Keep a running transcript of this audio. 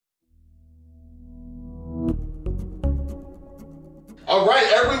All right,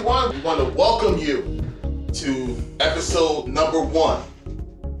 everyone, we want to welcome you to episode number 1,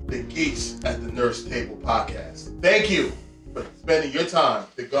 the Geeks at the Nurse Table podcast. Thank you for spending your time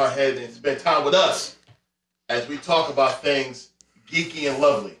to go ahead and spend time with us as we talk about things geeky and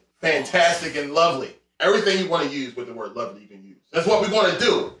lovely, fantastic and lovely. Everything you want to use with the word lovely, you can use. That's what we want to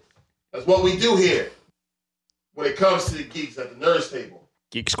do. That's what we do here when it comes to the Geeks at the Nurse Table.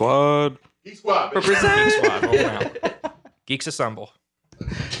 Geek Squad. Geek Squad, baby. Represent. Geek Squad, roll around. Geeks assemble.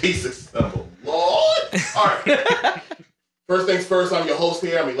 Geeks assemble. Lord. All right. First things first, I'm your host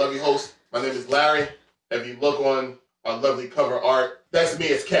here. I'm your lovely host. My name is Larry. If you look on our lovely cover art, that's me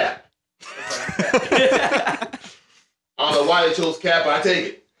as Cap. I don't know why they chose Cap, but I take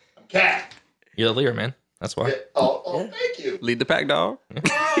it. I'm Cap. You're the leader, man. That's why. Yeah. Thank you. Lead the pack, dog.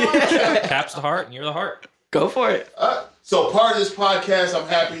 Cap's the heart, and you're the heart. Go for it. So part of this podcast, I'm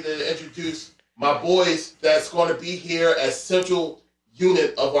happy to introduce my boys that's going to be here as central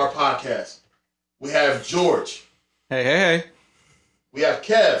unit of our podcast. We have George. Hey. We have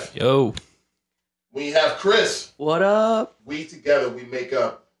Kev. Yo. We have Chris. What up? We together, we make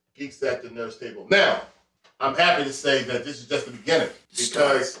up Geeks at the Nurse Table. Now, I'm happy to say that this is just the beginning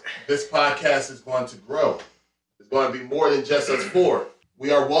because this podcast is going to grow. It's going to be more than just us 4.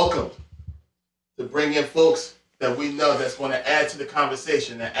 We are welcomed to bring in folks that we know that's going to add to the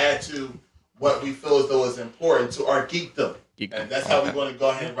conversation and add to what we feel as though is important to our geekdom. And that's how we're going to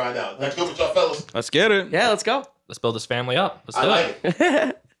go ahead and ride out. Is that good with y'all fellas? Let's get it. Yeah, let's go. Let's build this family up. Let's I do like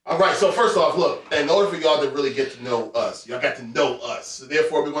it. All right, so first off, look, in order for y'all to really get to know us, y'all got to know us. So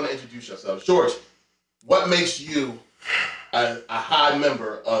therefore, we want to introduce yourselves. George, what makes you a high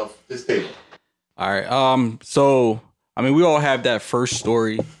member of this table? All right. So, we all have that first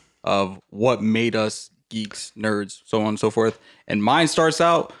story of what made us geeks, nerds, so on and so forth. And mine starts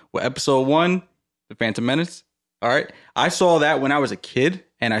out with episode 1, The Phantom Menace. All right. I saw that when I was a kid,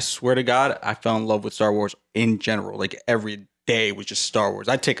 and I swear to God, I fell in love with Star Wars in general. Like, every day was just Star Wars.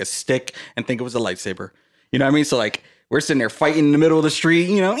 I'd take a stick and think it was a lightsaber. You know what I mean? So, like, we're sitting there fighting in the middle of the street,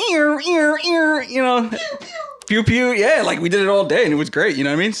 pew, pew. Yeah, like, we did it all day, and it was great. You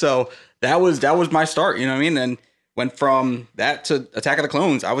know what I mean? So, that was my start. You know what I mean? And went from that to Attack of the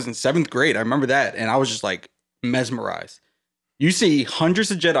Clones. I was in 7th grade. I remember that. And I was just, like, mesmerized. You see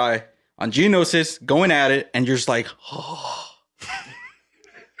hundreds of Jedi on Geonosis going at it, and you're just like, oh.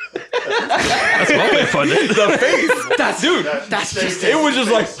 That's well funded. The face. That's just It was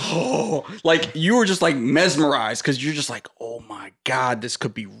just like, oh. Like, you were just, like, mesmerized because you're just like, oh, my God, this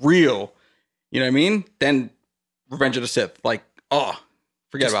could be real. You know what I mean? Then Revenge of the Sith. Like, oh,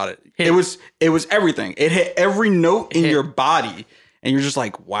 forget about it. It was everything. It hit every note in your body, and you're just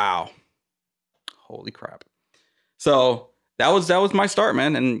like, wow. Holy crap. So that was my start,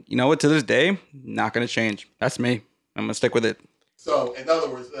 man. And you know what? To this day, not going to change. That's me. I'm going to stick with it. So, in other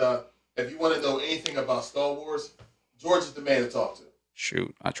words, if you want to know anything about Star Wars, George is the man to talk to.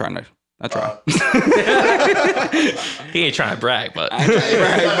 Shoot, I try. He ain't trying to brag, but. He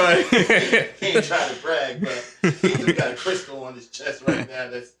ain't trying to brag, but he's got a crystal on his chest right now.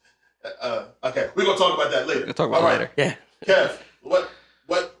 That's okay. We're gonna talk about that later. We'll talk about it later. Yeah. Kev, what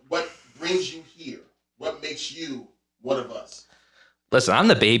brings you here? What makes you one of us? Listen, I'm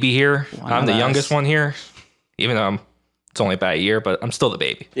the baby here. I'm the youngest one here, even though it's only about a year, but I'm still the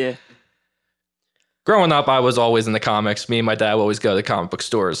baby. Yeah. Growing up, I was always in the comics. Me and my dad would always go to the comic book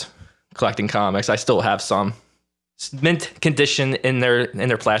stores collecting comics. I still have some mint condition in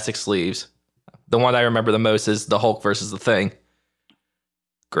their plastic sleeves. The one I remember the most is the Hulk versus the Thing.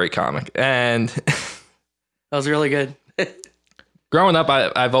 Great comic. And that was really good. Growing up,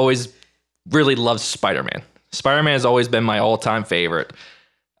 I've always really loved Spider-Man. Spider-Man has always been my all-time favorite.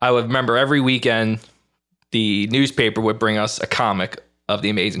 I would remember every weekend the newspaper would bring us a comic of the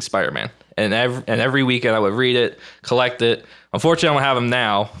Amazing Spider-Man. And every weekend I would read it, collect it. Unfortunately, I don't have them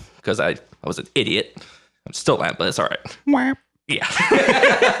now because I was an idiot. I'm still am, but it's all right. Yeah.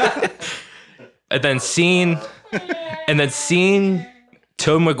 and then seeing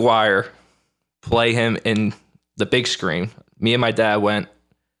Tobey Maguire play him in the big screen, me and my dad went.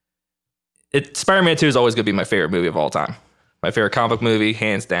 Spider-Man 2 is always going to be my favorite movie of all time. My favorite comic book movie,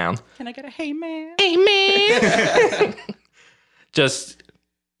 hands down. Can I get a hey man? Hey man.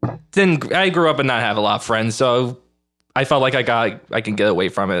 I grew up and not have a lot of friends, so I felt like I can get away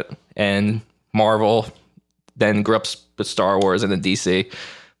from it. And Marvel, then grew up with Star Wars and then DC.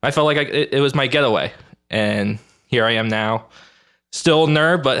 I felt like it was my getaway. And here I am now. Still a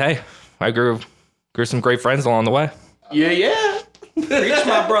nerd, but hey, I grew some great friends along the way. Yeah. Preach,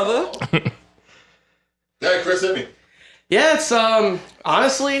 my brother. Yeah, Chris, hit me. Yeah, it's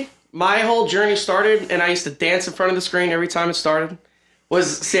honestly, my whole journey started, and I used to dance in front of the screen every time it started.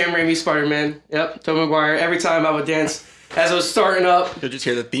 was Sam Raimi's Spider-Man. Yep, Tobey Maguire. Every time I would dance as I was starting up. You'll just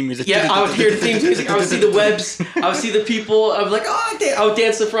hear the theme music. Yeah, I would hear the theme music. I would see the webs. I would see the people. I was like, oh, I would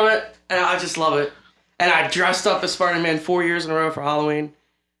dance in front, and I just love it. And I dressed up as Spider-Man 4 years in a row for Halloween.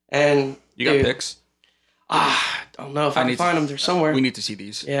 And You got pics? I don't know if I can find them. They're somewhere. We need to see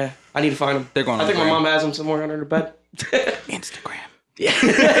these. Yeah, I need to find them. They're going on I think the my gram. mom has them somewhere under her bed. Instagram.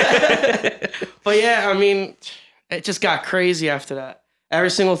 Yeah. But yeah, I mean, it just got crazy after that. Every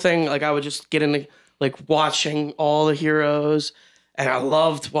single thing, like I would just get into like watching all the heroes, and I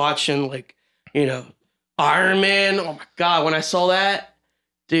loved watching like, you know, Iron Man. Oh my God, when I saw that,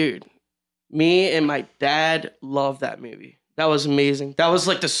 dude, me and my dad loved that movie. That was amazing. That was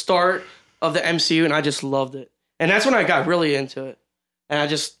like the start of the MCU, and I just loved it. And that's when I got really into it. And I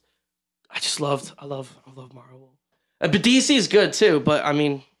love Marvel. But DC is good too, but I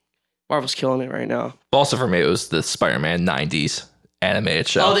mean, Marvel's killing it right now. Also for me, it was the Spider-Man 90s animated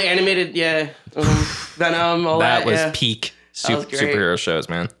show. Oh, the animated, yeah. Venom, all that. That was yeah. peak That was great. superhero shows,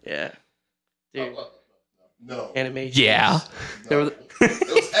 man. Yeah. Dude, No. animation. Yeah. There were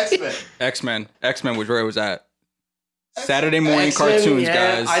It was X-Men. X-Men was where it was at. Saturday morning X-Men, cartoons, yeah,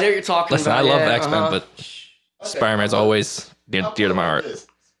 guys. I know what you're talking Listen, about. I love yeah, X-Men, but Spider-Man's always dear to my heart.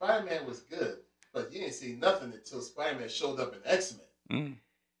 Spider-Man was good, but you didn't see nothing until Spider-Man showed up in X-Men. Mm.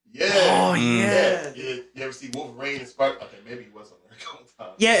 Yeah. Oh, yeah. You ever see Wolverine and Spider? Okay, maybe he was on there a couple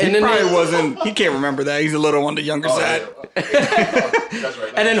times. Yeah, He and then probably wasn't. He can't remember that. He's a little on the younger side. That's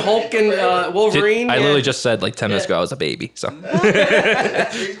right. and then Hulk and Wolverine. I yeah. literally just said like 10 minutes ago I was a baby, so He's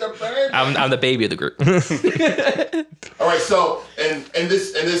the bird. I'm the baby of the group. All right, so in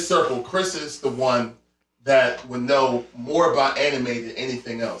this circle, Chris is the one that would know more about anime than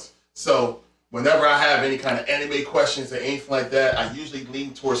anything else. So whenever I have any kind of anime questions or anything like that, I usually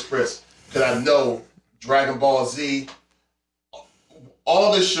lean towards Chris because I know Dragon Ball Z,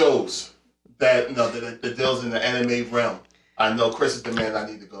 all the shows that that deals in the anime realm. I know Chris is the man I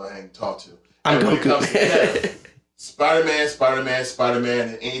need to go ahead and talk to. I'm When it Goku. comes to that, Spider-Man,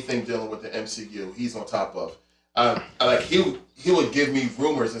 and anything dealing with the MCU, he's on top of. Like he would give me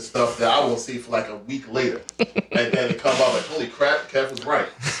rumors and stuff that I won't see for like a week later, and then it come out like, holy crap, Kev was right.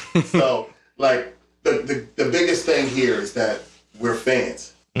 So like the biggest thing here is that we're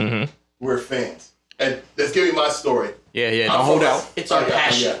fans. Mm-hmm. We're fans, and let's give you my story. Yeah. I'm Don't hold from- out. It's our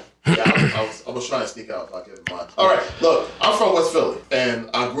passion. I was trying to sneak out if I get in mind. All right, look, I'm from West Philly, and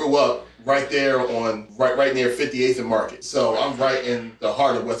I grew up right there on right near 58th and Market. So I'm right in the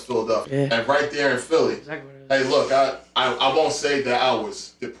heart of West Philadelphia, Yeah. and right there in Philly. Exactly what it is. Hey, look, I won't say that I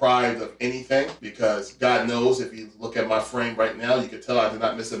was deprived of anything because God knows if you look at my frame right now, you can tell I did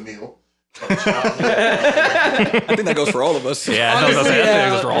not miss a meal. From childhood. I think that goes for all of us. Yeah, I was gonna say, I think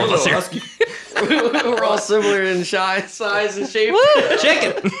it was for all of us here. We're all similar in size and shape.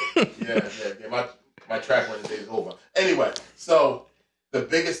 Chicken. yeah. My track running day is over. Anyway, so the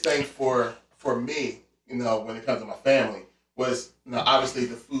biggest thing for me, when it comes to my family, was obviously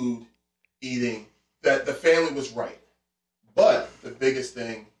the food, eating. That the family was right, but the biggest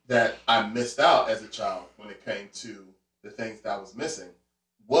thing that I missed out as a child when it came to the things that I was missing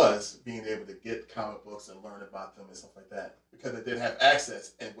was being able to get comic books and learn about them and stuff like that. Because I didn't have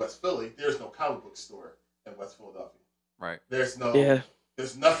access in West Philly. There's no comic book store in West Philadelphia. Right. There's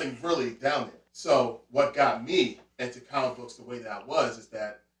nothing really down there. So what got me into comic books the way that I was is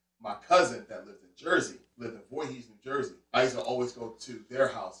that my cousin that lived in Voorhees, New Jersey. I used to always go to their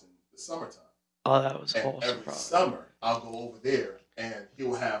house in the summertime. Oh, that was And awesome. every summer, I'll go over there, and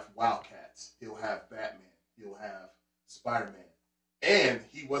he'll have Wildcats, he'll have Batman, he'll have Spider-Man. And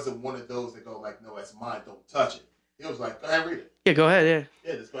he wasn't one of those that go like, no, that's mine, don't touch it. He was like, go ahead and read it. Yeah, go ahead.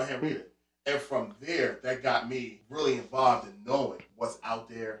 Yeah, just go ahead and read it. And from there, that got me really involved in knowing what's out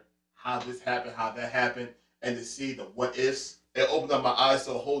there, how this happened, how that happened, and to see the what ifs. It opened up my eyes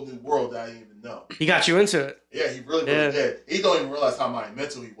to a whole new world that I didn't even know. He got you into it. Yeah, he really did. He don't even realize how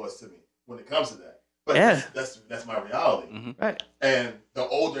monumental he was to me when it comes to that. But Yeah. that's my reality. Mm-hmm. Right. And the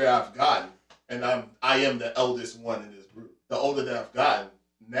older I've gotten, and I am the eldest one in this group. The older that I've gotten,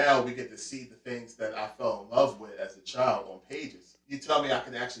 now we get to see the things that I fell in love with as a child on pages. You tell me I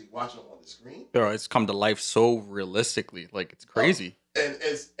can actually watch it on the screen, Bro, it's come to life so realistically. Like, it's crazy. and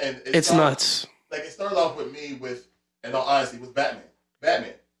It's nuts. Like it started off with me with, in all honesty, with Batman.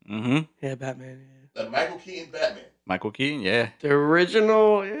 Mm-hmm. Yeah, Batman. Yeah. The Michael Keaton Batman. Michael Keaton, yeah. The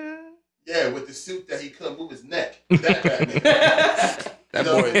original. Yeah. Yeah, with the suit that he couldn't move his neck. That Batman.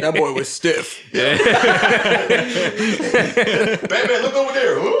 That boy was stiff. Batman, look over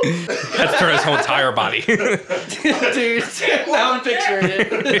there. Huh? That's turned his whole entire body. Dude, now I'm picturing it.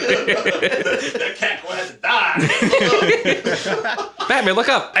 That cat gonna have to die. Batman, look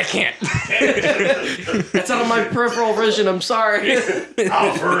up. I can't. That's out of my peripheral vision. I'm sorry.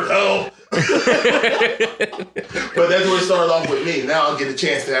 Alfred, help. But that's where it started off with me. Now I'll get a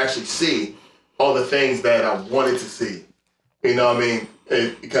chance to actually see all the things that I wanted to see. You know what I mean?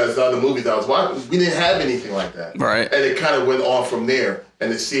 Because the other movies I was watching, we didn't have anything like that. Right. And it kind of went on from there,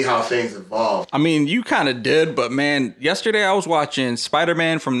 and to see how things evolved. I mean, you kind of did, but man, yesterday I was watching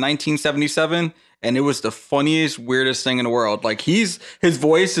Spider-Man from 1977, and it was the funniest, weirdest thing in the world. Like, his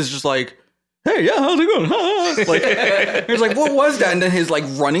voice is just like, hey, yeah, how's it going? Like, he was like, what was that? And then his like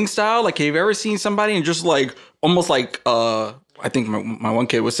running style, like, have you ever seen somebody and just like almost like I think my one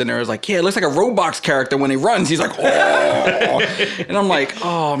kid was sitting there, was like, yeah, it looks like a Roblox character when he runs. He's like, oh. And I'm like,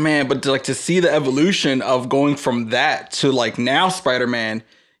 oh man, but to see the evolution of going from that to like now Spider-Man,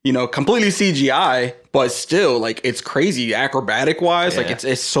 you know, completely CGI, but still like it's crazy acrobatic wise. Yeah. Like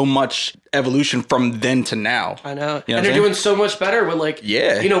it's so much evolution from then to now. I know. You know And what I'm they're saying? doing so much better with like,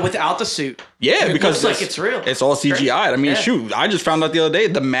 Yeah. you know, without the suit. Yeah, It because looks like it's real. It's all CGI. I mean, Yeah. shoot, I just found out the other day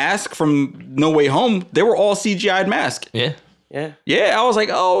the mask from No Way Home, they were all CGI'd mask. Yeah. Yeah. Yeah, I was like,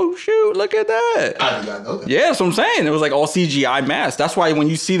 oh shoot, look at that. I did not know that. Yeah, that's what I'm saying. It was like all CGI masks. That's why when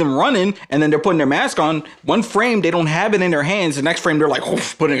you see them running and then they're putting their mask on, one frame they don't have it in their hands. The next frame they're like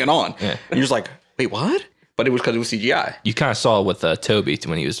putting it on. Yeah. And you're just like, wait, what? But it was because it was CGI. You kind of saw it with Toby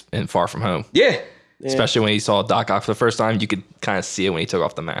when he was in Far From Home. Yeah. Especially when he saw Doc Ock for the first time, you could kind of see it when he took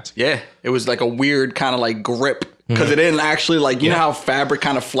off the mask. Yeah. It was like a weird kind of like grip because it didn't actually like, you know how fabric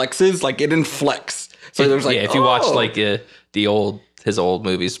kind of flexes? Like it didn't flex. So there was like, if you watch like his old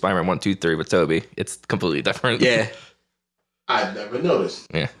movies, Spider-Man 1, 2, 3 with Toby, it's completely different. Yeah. I never noticed.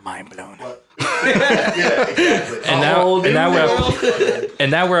 Yeah. Mind blown. Yeah, exactly.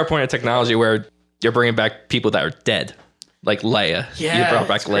 And now we're at a point of technology where you're bringing back people that are dead. Like Leia. Yeah, You brought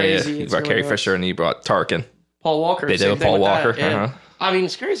back it's Leia. crazy. You It's brought really Carrie nuts. Fisher and you brought Tarkin. Paul Walker. They did same with thing Paul with that, Walker. Yeah. Uh-huh. I mean,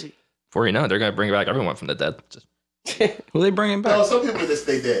 it's crazy. Before you know it, they're going to bring back everyone from the dead. Just, Who they bringing back? No, some people just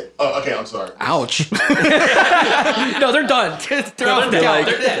stay dead. Oh, okay, I'm sorry. Ouch. No, they're done. They're off the count.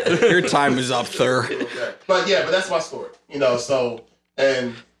 They're dead. Your time is up, sir. Okay. But that's my story. You know, so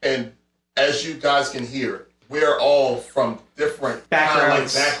and as you guys can hear, we're all from different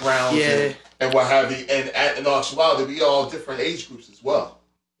Backgrounds. Kind of like backgrounds Yeah. and what have you. And in actuality, we all different age groups as well.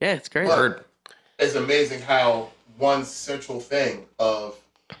 Yeah, it's crazy. But it's amazing how one central thing of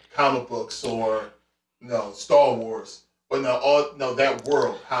comic books or Star Wars, but that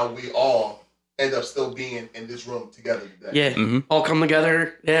world, how we all end up still being in this room together today. Yeah. Mhm. All come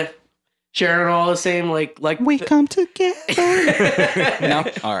together. Yeah. Sharing all the same, like We come together. No?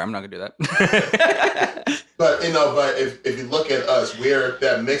 All right, I'm not going to do that. But if you look at us, we're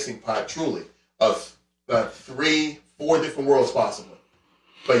that mixing pot truly of 3-4 different worlds possible.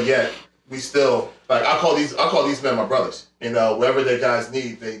 But yet we still I call these men my brothers. Whatever their guys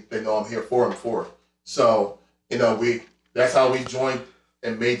need, they know I'm here for them for. So that's how we joined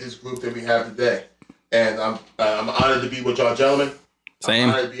and made this group that we have today. And I'm honored to be with y'all gentlemen. Same.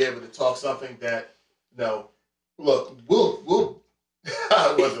 I'm honored to be able to talk something that look, we'll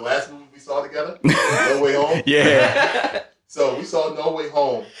was the last movie we saw together? No Way Home? Yeah. So we saw No Way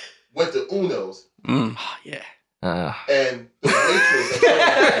Home, went to Uno's, Mm. Oh, yeah. and the waitress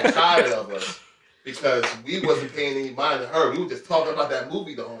got tired of us because we wasn't paying any mind to her. We were just talking about that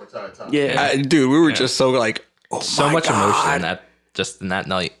movie the whole entire time. Yeah. Dude, we were just so like, oh so my much emotion God. in that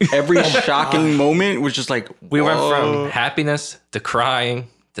night. Every shocking moment was just like, We went whoa. from happiness to crying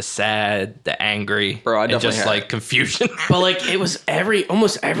to sad to angry, Bro, I and definitely just had like confusion. But like it was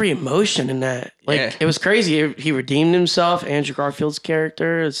almost every emotion in that. Like Yeah. it was crazy. He redeemed himself. Andrew Garfield's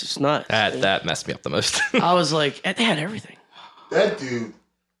character. It's just nuts. that messed me up the most. I was like, they had everything. That dude,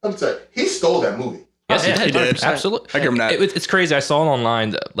 I'm telling you, he stole that movie. Yes, yeah, he did. 100%. Absolutely. I give him that. It's crazy. I saw it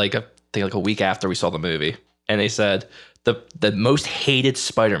online like I think like a week after we saw the movie, and they said the most hated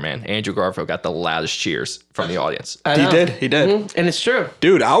Spider-Man, Andrew Garfield, got the loudest cheers from the audience. I He know. did. Mhm. And it's true.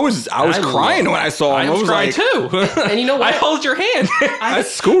 Dude, I was I crying love- when I saw him. I was crying like, too. And you know what? I held your hand.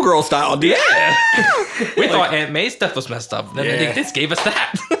 that's schoolgirl style, dude. We thought Aunt May's stuff was messed up. Then Yeah. they just gave us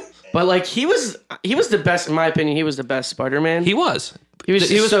that. But like he was the best in my opinion. He was the best Spider-Man. He was. He was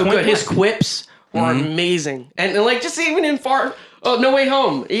so point good. His blank. quips were amazing. And like just even in No Way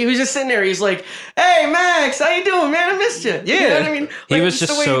Home, he was just sitting there. He's like, "Hey Max, how you doing, man? I missed you." Yeah. You know what I mean? He Like, was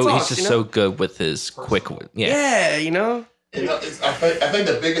just the way he so talks, he's just you know? so good with his quick. Yeah. Yeah, you know. I think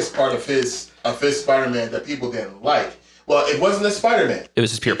the biggest part of his Spider-Man that people didn't like Well, it wasn't a Spider-Man. It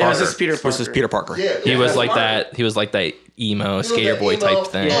was just Peter That was Parker. just Peter Parker. This is Peter Parker. Yeah, He was like Parker. that. He was like that emo He was skater that boy emo, type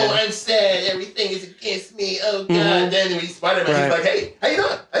thing. Oh, I'm sad. Everything is against me. Oh God. Then when he's Spider-Man, Right. he's like, hey, how you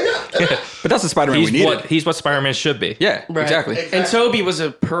doing? How you doing? But that's the Spider-Man we needed. He's what Spider-Man should be. Yeah, Right. exactly. And Toby was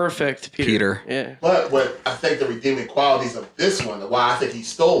a perfect Peter. Yeah. But what I think the redeeming qualities of this one, and why I think he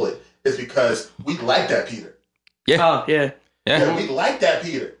stole it, is because we like that Peter. Yeah, Oh, yeah. Yeah, yeah. we like that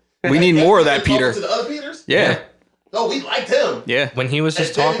Peter. We need more of that Peter. To the other Peters? Yeah, No, we liked him. yeah. When he was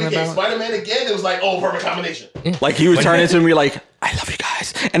just And then talking he became about. Spider-Man again. It was like, oh, perfect combination. Like he would turn into me like, "I love you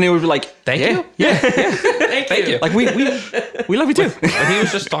guys," and it would be like, Thank yeah, you. yeah, Thank you. Like we love you too. When he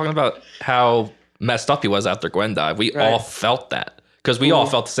was just talking about how messed up he was after Gwen died, we all felt that because we all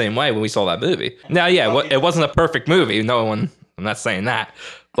felt the same way when we saw that movie. Now, yeah, it wasn't a perfect movie. I'm not saying that,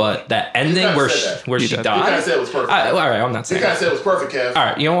 but that ending kinda where said she, that. where she You kind died. of said it was perfect. All right, I'm not You saying. kind of That. said it was perfect, Kev. All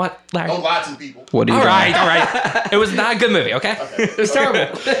right, you know what, Larry? Don't lie to people. What do you? All right. It was not a good movie. Okay, It was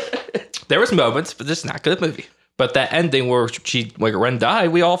terrible. there was moments, but just not a good movie. But that ending where she like Ren died,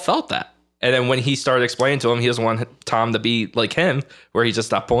 we all felt that. And then when he started explaining to him, he doesn't want Tom to be like him, where he just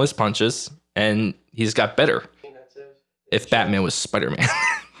stopped pulling his punches and he just got better. If Batman was Spider-Man.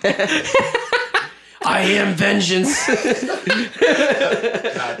 I am vengeance. God,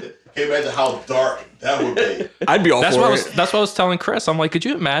 can you imagine how dark that would be? I'd be all That's for what it. that's what I was telling Chris. I'm like, could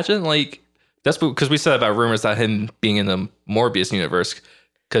you imagine like that's because we said about rumors that him being in the Morbius universe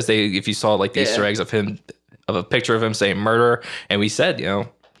because if you saw like the Easter eggs of a picture of him saying murder, and we said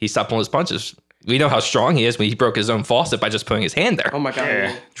he stopped pulling his punches. We know how strong he is when he broke his own faucet by just putting his hand there. Oh my God.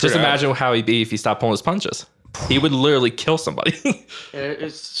 Yeah. Just True. imagine how he'd be if he stopped pulling his punches. He would literally kill somebody.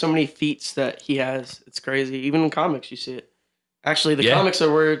 There's so many feats that he has. It's crazy. Even in comics, you see it. Actually, the Yeah. comics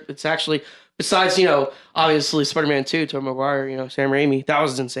are where it's actually, besides, obviously Spider-Man 2, Tobey Maguire, Sam Raimi, that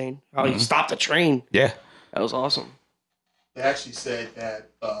was insane. How he stopped the train. Yeah. That was awesome. They actually said that,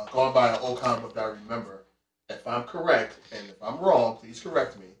 going by an old comic book that I remember, if I'm correct, and if I'm wrong, please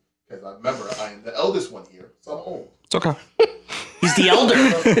correct me, because I remember I am the eldest one here, so I'm old. It's okay. He's the elder.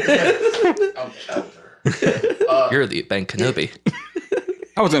 I'm the elder. You're the Ben Kenobi.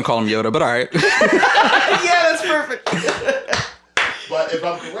 I was gonna call him Yoda, but all right. Yeah, that's perfect. But if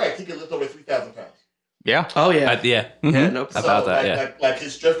I'm correct, he can lift over 3,000 pounds. Yeah. Oh, yeah. Yeah. Yeah, no problem. About that, like, yeah. Like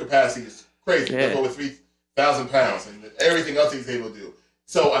his strength capacity is crazy. Yeah. Lift over 3,000 pounds, and everything else he's able to do.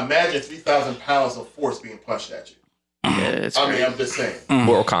 So imagine 3,000 pounds of force being punched at you. Yeah, it's I crazy. mean, I'm just saying.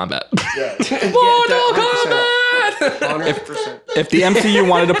 Mortal Kombat. Yeah. Mortal Kombat! 100%. If the MCU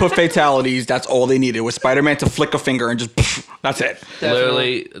wanted to put fatalities, that's all they needed was Spider-Man to flick a finger and just that's it.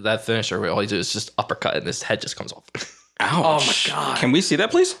 Literally, that finisher where all he does is just uppercut and his head just comes off. Ouch. Oh my God. Can we see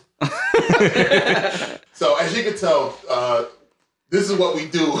that, please? So as you can tell, this is what we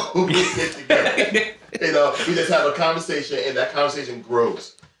do when we get together. We just have a conversation, and that conversation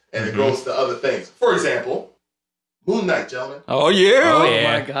grows, and it grows to other things. For example, MoonNight, gentlemen. Oh yeah. Oh, Oh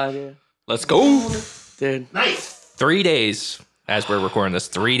yeah. my God, yeah. Let's go. Dude. Nice. 3 days as we're recording this.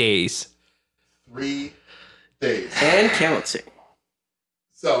 3 days. 3 days. And counting.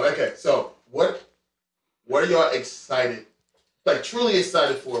 So okay. So what are y'all excited, like truly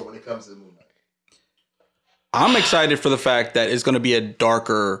excited for when it comes to MoonNight? I'm excited for the fact that it's going to be a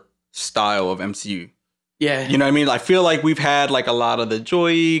darker style of MCU. Yeah. You know what I mean? I feel like we've had like a lot of the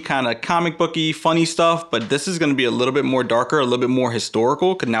joy kind of comic booky funny stuff, but this is going to be a little bit more darker, a little bit more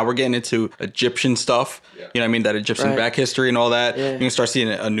historical because now we're getting into Egyptian stuff. Yeah. You know what I mean? That Egyptian Right. back history and all that. Yeah. You can start seeing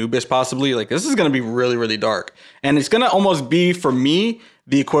Anubis possibly. Like this is going to be really, really dark. And it's going to almost be for me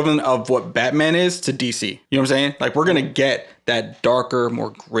the equivalent of what Batman is to DC. You know what I'm saying? Like we're going to get that darker,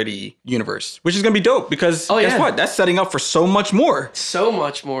 more gritty universe, which is going to be dope because guess yeah. what? That's setting up for so much more. So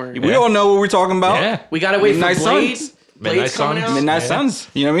much more. We all know what we're talking about. Yeah. We gotta wait Midnight for Blade. Suns. Midnight Blade's coming Suns. out. Midnight Yeah. Suns.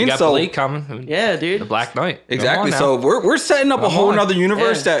 You know what I We mean? got So Blade coming. Yeah, dude. The Black Knight. exactly. Come So on now. we're setting up a Come whole on. nother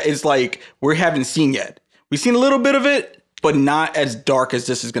universe Yeah. that is like we haven't seen yet. We've seen a little bit of it, but not as dark as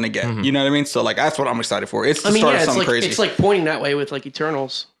this is gonna get. You know what I mean? So like that's what I'm excited for. It's the start of it's something like crazy. it's like pointing that way with like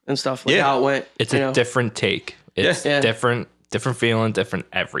Eternals and stuff. Like Yeah. how it went. It's you a know. different take. It's Yeah. different feeling, different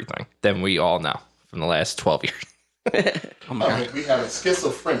everything than we all know from the last 12 years. oh my god. We have a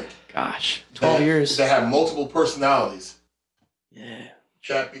schizophrenic. Gosh, 12 years. That have multiple personalities. Yeah.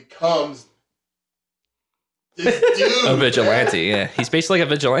 That becomes this dude. A vigilante, yeah. He's basically like a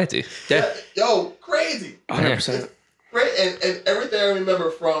vigilante. Man. Yo, crazy. 100%. Great, and everything I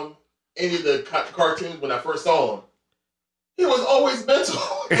remember from any of the cartoons when I first saw him, he was always mental.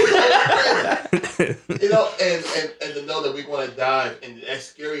 He was always crazy. And to know that we want to dive, and as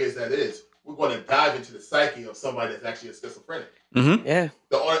scary as that is, we're going to dive into the psyche of somebody that's actually a schizophrenic. Mm-hmm. Yeah.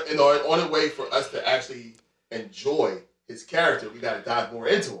 The only way for us to actually enjoy his character, we got to dive more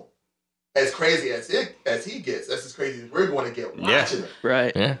into him. As crazy as he gets, that's as crazy as we're going to get watching him.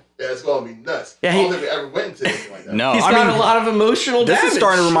 Right. Yeah. That's going to be nuts. Yeah, I don't think we ever went into anything like that. No, He's I got mean, a lot of emotional this damage. is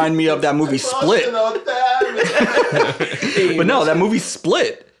starting to remind me of that movie Split. Emotional damage. But no, that movie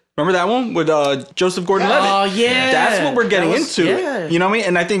Split. Remember that one with Joseph Gordon-Levitt? Oh, yeah. That's what we're getting into. Yeah. You know what I mean?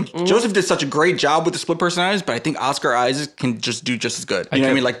 And I think Joseph did such a great job with the split personalities, but I think Oscar Isaac can just do just as good. You know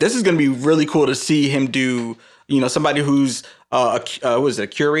what I mean? Like, this is going to be really cool to see him do, somebody who's a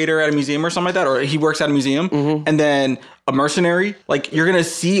curator at a museum or something like that, or he works at a museum, and then a mercenary. Like, you're going to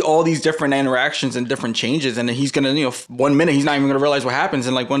see all these different interactions and different changes, and then he's going to, 1 minute, he's not even going to realize what happens.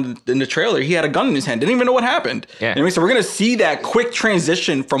 And like in the trailer, he had a gun in his hand, didn't even know what happened. Yeah. You know what I mean? So we're going to see that quick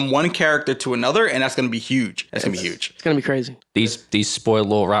transition from one character to another, and that's going to be huge. That's going to be huge. It's going to be crazy. These spoiled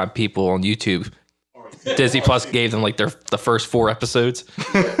little rotten people on YouTube. Disney Plus gave them like the first 4 episodes.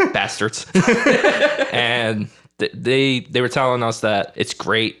 Bastards. And they were telling us that it's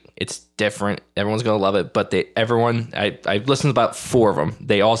great, it's different, everyone's gonna love it. But I've listened to about 4 of them.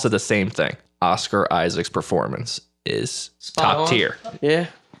 They all said the same thing. Oscar Isaac's performance is Spot top on. tier. Yeah.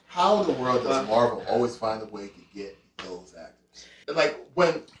 How in the world does Marvel always find a way to get those actors? Like,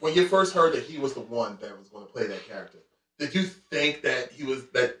 when you first heard that he was the one that was going to play that character, did you think that it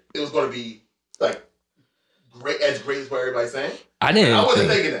was going to be like great as what everybody's saying? I wasn't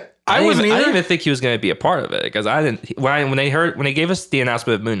thinking that. I didn't even think he was going to be a part of it, because I didn't. When they gave us the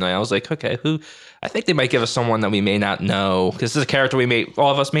announcement of MoonNight, I was like, okay, who? I think they might give us someone that we may not know, because this is a character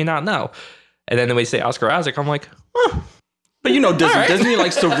all of us may not know. And then we say Oscar Isaac, I'm like, huh. But Disney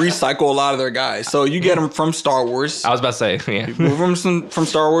likes to recycle a lot of their guys. So you get them from Star Wars. I was about to say, yeah. Move them from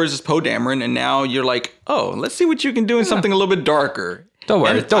Star Wars is Poe Dameron, and now you're like, oh, let's see what you can do in something a little bit darker. Don't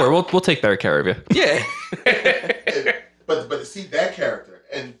worry. We'll take better care of you. Yeah. But to see that character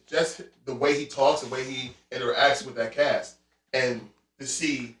and just the way he talks, the way he interacts with that cast, and to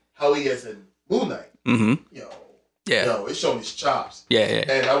see how he is in MoonNight, it's showing his chops. Yeah.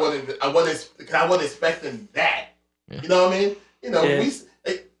 And I wasn't expecting that. You know what I mean?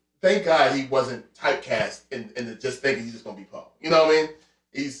 Thank God he wasn't typecast in just thinking he's just gonna be Poe. You know what I mean?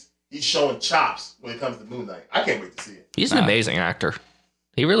 He's showing chops when it comes to MoonNight. I can't wait to see it. He's an amazing actor.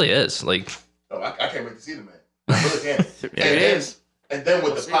 He really is. Like, I can't wait to see the man. I really can't. It is. And then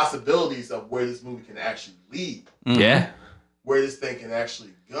with the possibilities of where this movie can actually lead, where this thing can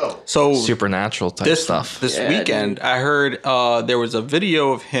actually go. So supernatural type stuff. This weekend, I heard there was a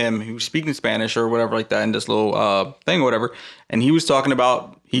video of him who was speaking Spanish or whatever like that in this little thing or whatever, and he was talking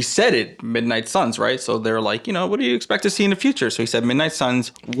about, he said it, Midnight Suns, right? So they're like, what do you expect to see in the future? So he said Midnight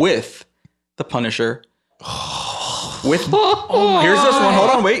Suns with the Punisher. Here's this one. Hold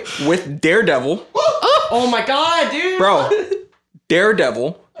on, wait. With Daredevil. Oh my God, dude. Bro,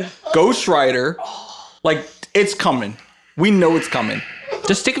 Daredevil, Ghost Rider, like, it's coming. We know it's coming.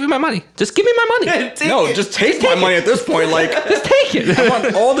 Just give me my money. Just give me my money. Just take my money at this point. Like, just take it. I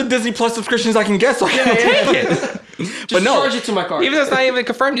want all the Disney Plus subscriptions I can get, so I can take it. Just charge it to my card. Even though it's not even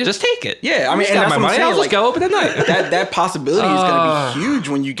confirmed, you just take it. Yeah, I mean, and that's my what I'm money. saying. I'll just go open at night. That possibility is going to be huge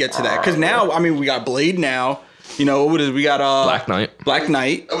when you get to that. Because now, I mean, we got Blade now. We got Black Knight.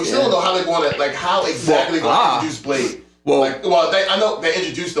 And we still don't know how they're going to, like, how exactly they're going to introduce Blade. I know they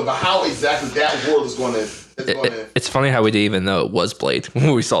introduced them, but how exactly that world is going to. It's funny how we didn't even know it was Blade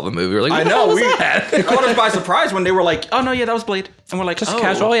when we saw the movie. We were like, I know. It caught us by surprise when they were like, oh, no, yeah, that was Blade. And we're like, just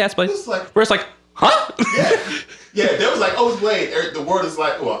casual. Yeah, it's Blade. We're just like, huh? Yeah, they was like, oh, it's Blade. The word is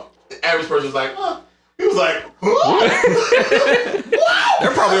like, the average person was like, huh? He was like, huh?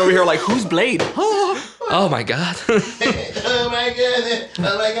 They're probably over here like, who's Blade? Oh my God. Oh my goodness.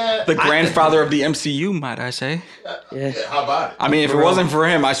 Oh my God. The grandfather of the MCU, might I say. Yeah, how about it? I mean, if it wasn't for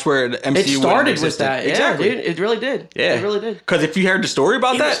him, I swear the MCU It started with with that. Exactly. Yeah, dude. It really did. Yeah. It really did. Because if you heard the story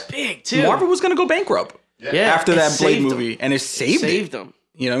about that, was big, too. Marvel was going to go bankrupt after it that Blade saved movie. And it saved them.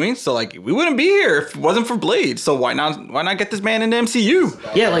 You know what I mean? So, like, we wouldn't be here if it wasn't for Blade. So why not get this man in the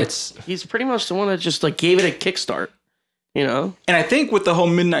MCU? Yeah, like, he's pretty much the one that just, like, gave it a kickstart. And I think with the whole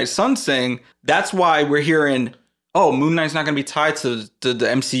Midnight Suns thing, that's why we're hearing, Moon Knight's not going to be tied to the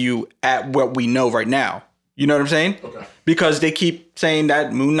MCU at what we know right now. You know what I'm saying? Okay. Because they keep saying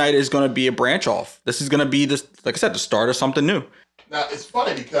that Moon Knight is going to be a branch off. This is going to be this, like I said, the start of something new. Now, it's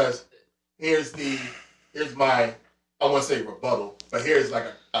funny because here's my, I want to say rebuttal, but here's like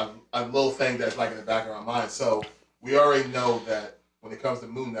a little thing that's like in the back of our mind. So we already know that when it comes to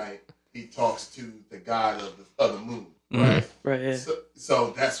Moon Knight, he talks to the god of the moon. Right. Right. Yeah.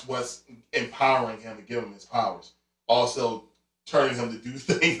 So that's what's empowering him to give him his powers. Also, turning him to do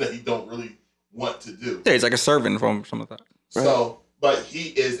things that he don't really want to do. Yeah, he's like a servant from some of that. So, but he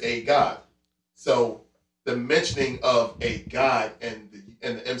is a god. So, the mentioning of a god in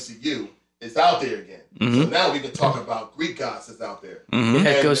the MCU is out there again. So now we can talk about Greek gods that's out there. Yeah,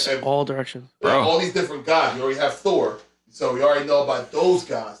 it goes all directions. All these different gods. We already have Thor, so we already know about those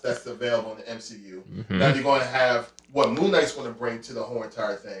gods that's available in the MCU. Now you're going to have what Moon Knight's going to bring to the whole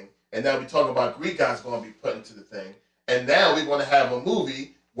entire thing, and now we're talking about Greek gods going to be put into the thing, and now we're going to have a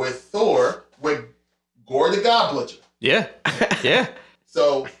movie with Thor with Gore the God Butcher. Yeah. Yeah.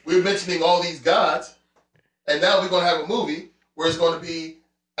 So we're mentioning all these gods, and now we're going to have a movie where it's going to be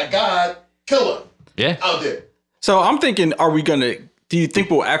a god killer out there. So I'm thinking, do you think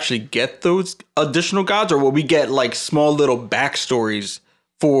we'll actually get those additional gods, or will we get like small little backstories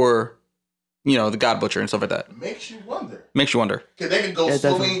for, the God Butcher and stuff like that? Makes you wonder. Because they can go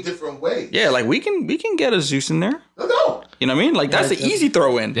so many different ways. Yeah, like we can get a Zeus in there. Let's go. You know what I mean? Like that's an easy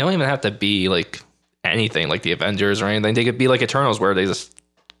throw in. They don't even have to be like anything like the Avengers or anything. They could be like Eternals where they just,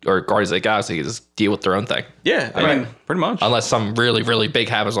 or Guardians of the Galaxy, just deal with their own thing. Yeah, I mean, pretty much. Unless some really, really big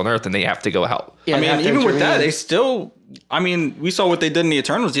happens on Earth and they have to go help. Yeah, I mean, even with that, they still, we saw what they did in the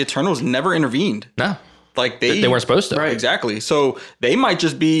Eternals. The Eternals never intervened. No. Like they weren't supposed to. Right. Exactly. So they might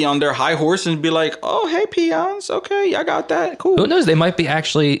just be on their high horse and be like, oh, hey, peons. Okay, I got that. Cool. Who knows? They might be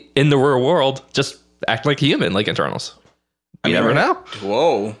actually in the real world, just acting like human, like Eternals. You never know.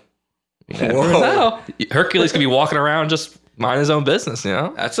 Whoa. You never know. Hercules could be walking around just mind his own business,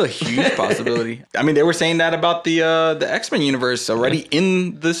 That's a huge possibility. I mean, they were saying that about the X-Men universe already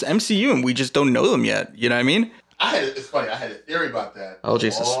in this MCU, and we just don't know them yet. You know what I mean? It's funny. I had a theory about that Oh,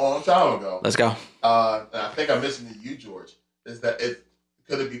 Jesus. a long time ago. Let's go. And I think I mentioned to you, George, is that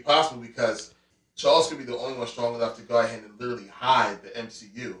could it be possible because Charles could be the only one strong enough to go ahead and literally hide the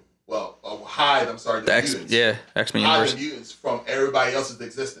MCU. Well, the mutants. X-Men hide universe. the mutants from everybody else's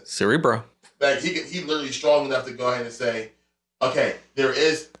existence. Cerebro. Like he literally strong enough to go ahead and say, okay, there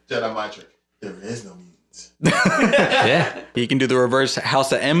is Jedi mind trick. There is no mutants. Yeah. He can do the reverse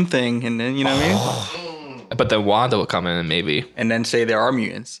House of M thing, and then, you know what I mean? But then Wanda will come in and maybe. And then say there are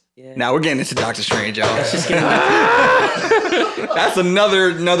mutants. Yeah. Now we're getting into Doctor Strange, y'all. That's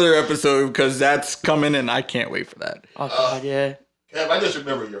another episode because that's coming, and I can't wait for that. Oh, God, yeah. Kev, I just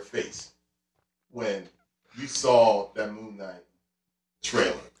remember your face when you saw that Moon Knight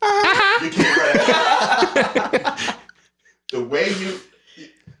trailer. You came right. The way you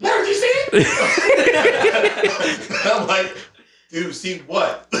Larry, did you see it? I'm like, dude, see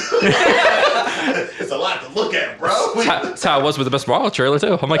what? It's a lot to look at, bro. That's how it was with the Miss Marvel trailer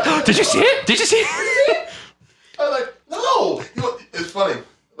too. I'm like, did you see it? Did you see it? I'm like, no. It's funny.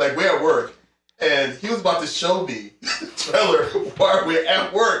 Like, we're at work, and he was about to show me the trailer while we're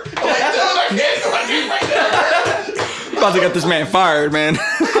at work. I'm like, dude, I can't right now. I'm about to get this man fired, man.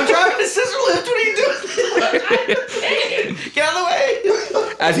 I'm driving a scissor lift. What are you doing? Get out of the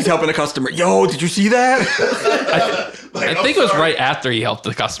way. As he's helping a customer. Yo, did you see that? I think it was right after he helped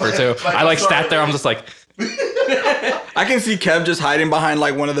the customer too. I sat there. I'm just like, I can see Kev just hiding behind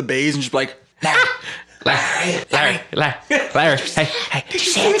like one of the bays and just like, Larry, hey. Did you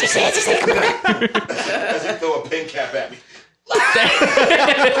see it? Come on. As you throw a pin cap at me.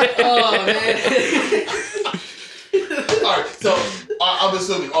 Oh, man. All right, so I'm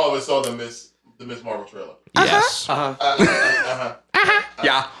assuming all of us saw the Miss Marvel trailer. yes.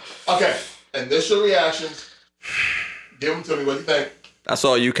 yeah. Okay, initial reactions. Give them to me. What do you think? That's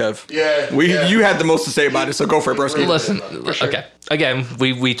all you, Kev. Yeah. You had the most to say about it, so go for it, broski. Listen, sure. okay. Again,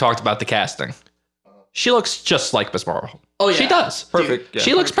 we talked about the casting. She looks just like Miss Marvel. Oh, yeah. She does. Perfect. Yeah.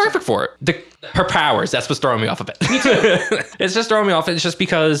 She looks perfect for it. Her powers, that's what's throwing me off a bit. Me too. It's just throwing me off. It's just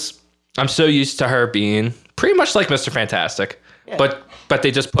because I'm so used to her being pretty much like Mr. Fantastic. Yeah. But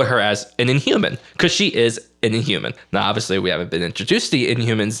they just put her as an Inhuman because she is an Inhuman. Now, obviously, we haven't been introduced to the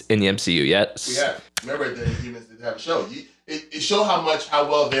Inhumans in the MCU yet. We have. Remember, the Inhumans did have a show. It showed how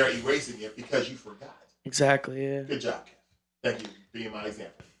well they're erasing it because you forgot. Exactly, yeah. Good job, Kev. Thank you for being my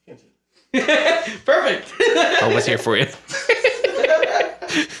example. Continue. Perfect. I was here for you.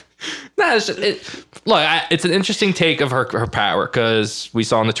 Nah, it's an interesting take of her power because we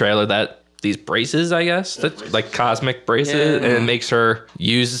saw in the trailer that these braces, I guess, like cosmic braces, and it makes her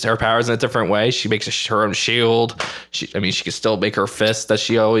use her powers in a different way. She makes her own shield. She can still make her fist that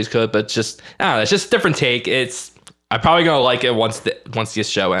she always could, but just I don't know. It's just a different take. I'm probably gonna like it once this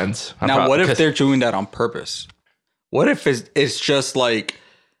show ends. What if they're doing that on purpose? What if it's just like,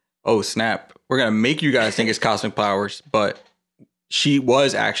 oh snap, we're gonna make you guys think it's cosmic powers, but she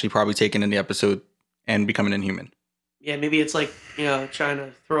was actually probably taken in the episode and becoming Inhuman. Yeah, maybe it's like, trying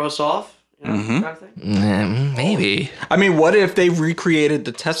to throw us off. Kind of thing. Maybe. I mean, what if they recreated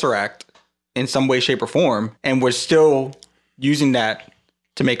the Tesseract in some way, shape, or form and was still using that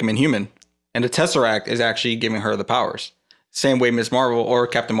to make him Inhuman? And the Tesseract is actually giving her the powers. Same way Miss Marvel or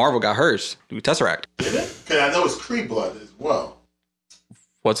Captain Marvel got hers through Tesseract. Did it? Because I know it's Kree blood as well.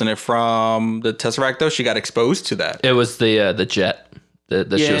 Wasn't it from the Tesseract though? She got exposed to that. It was the jet. The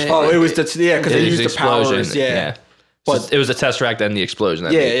she was Oh, it was because they used the explosion. powers. Yeah. So it was the Tesseract and the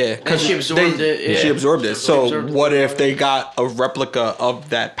explosion. Yeah. And she absorbed it. Yeah. She absorbed it. So absorbed what it. if they got a replica of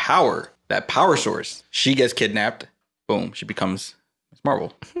that power source? She gets kidnapped. Boom. She becomes Miss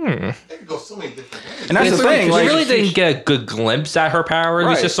Marvel. It could go so many different ways. And that's the thing. You Like, really didn't get a good glimpse at her power.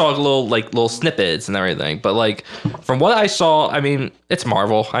 Right. We just saw little snippets and everything. But like from what I saw, I mean, it's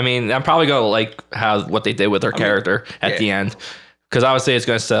Marvel. I mean, I'm probably gonna like what they did with her character at the end, because obviously it's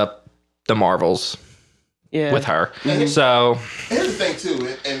gonna set up the Marvels with her. So here's the thing too,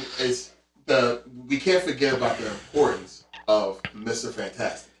 and it's we can't forget about the importance of Mr.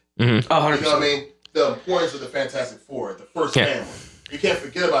 Fantastic. Mm-hmm. 100%. You know what I mean? The importance of the Fantastic Four, the first family. You can't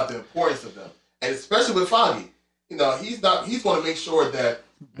forget about the importance of them, and especially with Foggy. You know, he's going to make sure that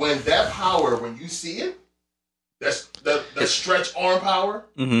when you see it, that stretch arm power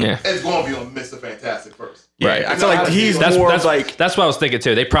is going to be on Mr. Fantastic first. right. I feel like that's what I was thinking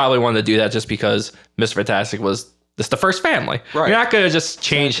too. They probably wanted to do that just because Mr. Fantastic was the first family. Right. You're not gonna just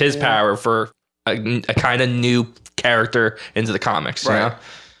change his power for a kind of new character into the comics. Right. You know?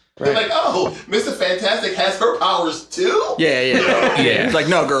 They're like, oh, Mr. Fantastic has her powers too? Yeah. Yeah. It's like,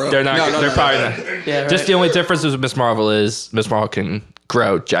 no, girl. They're not. No, they're probably not. Yeah, Just right. the only difference is with Miss Marvel is Miss Marvel can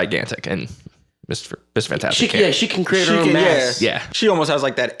grow gigantic and Miss Fantastic can't. She can create her own mass. Yeah. She almost has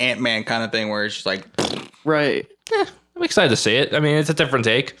like that Ant-Man kind of thing where it's just like, Right. I'm excited to see it. I mean, it's a different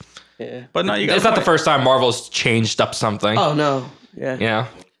take. Yeah. but no, you got It's not the first time Marvel's changed up something. Oh no. Yeah. You know?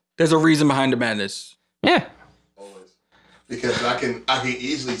 There's a reason behind the madness. Yeah. Always. Because I can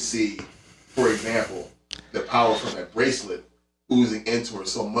easily see, for example, the power from that bracelet oozing into her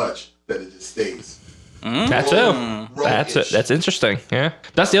so much that it just stays. That too. That's interesting. Yeah.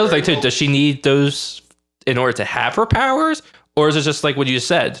 That's the other thing too. Does she need those in order to have her powers? Or is it just like what you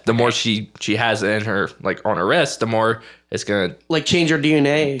said? The more she has it in her, like on her wrist, the more it's gonna Like change her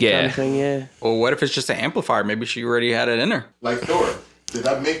DNA. Yeah. Kind of thing. Yeah. Well, what if it's just an amplifier? Maybe she already had it in her. Like Thor, did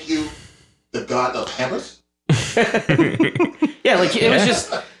I make you the god of hammers? Yeah. Like it was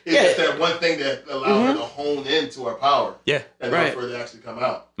just. It's just that one thing that allowed her to hone into her power. Yeah. And Right. for it to actually come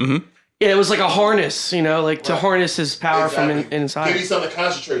out. Mm-hmm. Yeah, it was like a harness. You know, like to Right. harness his power Exactly. from inside. Give me something to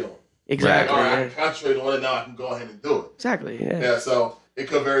concentrate on. Exactly. All right, I Yeah. can concentrate on it now. I can go ahead and do it. Exactly. Yeah. Yeah, so it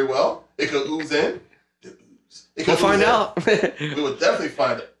could very well. It could ooze in. It could We'll ooze find in. out. We would definitely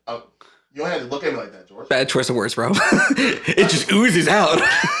find it. You don't have to look at me like that, George. Bad choice of words, bro. It just oozes out.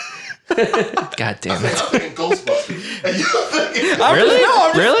 God damn I'm it. thinking Ghostbusters. And you're thinking,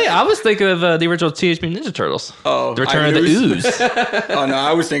 Really? I was thinking of the original Teenage Mutant Ninja Turtles. Oh, The Return of the Ivan Ooze. Oh no,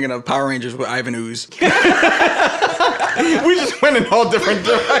 I was thinking of Power Rangers with Ivan Ooze. We just went in all different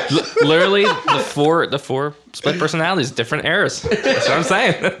directions. Literally, the four split personalities, different eras. That's what I'm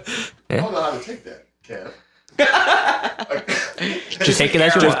saying. I don't know how to take that, Kev. Just take it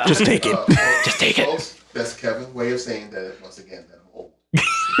as you want. Just take it. Just take it. Folks, that's Kevin's way of saying that, once again, that I'm old.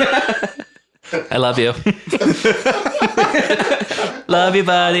 I love you. Love you,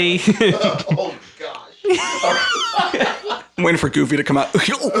 buddy. Oh, gosh. I'm waiting for Goofy to come out.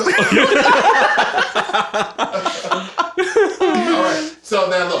 All right. So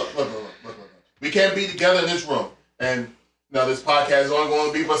now look. We can't be together in this room. And now this podcast is only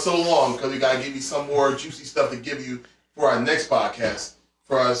going to be for so long because we got to give you some more juicy stuff to give you for our next podcast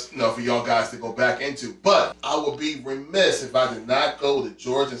for us, for y'all guys to go back into. But I would be remiss if I did not go to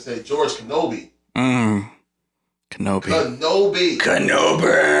George and say, George Kenobi. Kenobi.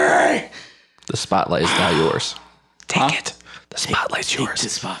 Kenobi. The spotlight is now yours. Take it. The spotlight's yours.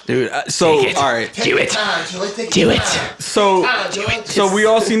 Dude, all right. Do it. Take Do your it. time. So we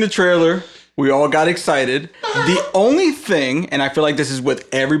all seen the trailer. We all got excited. The only thing, and I feel like this is with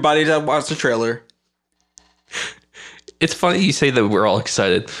everybody that watched the trailer. It's funny you say that we're all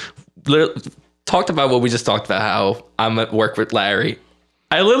excited. Talked about what we just talked about, how I'm at work with Larry.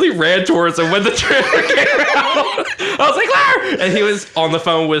 I literally ran towards him when the trailer came out. I was like, Larry! And he was on the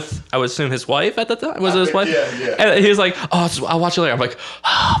phone with, I would assume, his wife at the time. Was it his wife? Yeah. And he was like, I'll watch it later. I'm like,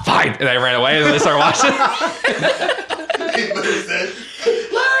 fine. And I ran away and then I started watching. He literally said,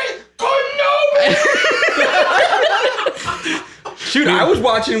 Larry, Kenobi! Shoot, I was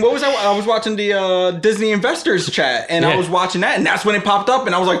watching, what was I? I was watching the Disney Investors chat, and I was watching that, and that's when it popped up,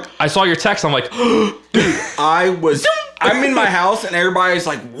 and I was like, I saw your text. I'm like, I'm in my house, and everybody's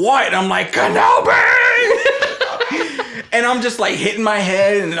like, what? And I'm like, Kenobi! And I'm just like hitting my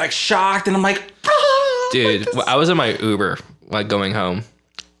head and like shocked, and I'm like, dude, I was in my Uber like going home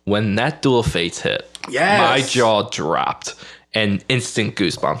when that Duel of Fates hit, Yes. my jaw dropped and instant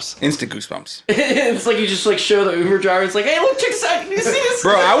goosebumps. Instant goosebumps. It's like you just like show the Uber driver. It's like, hey, look, check this out. Can you see this?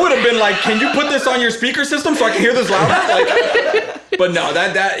 Bro, I would have been like, can you put this on your speaker system so I can hear this louder? Like, but no,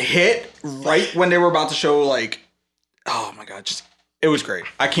 that hit right when they were about to show, like, oh my God, it was great.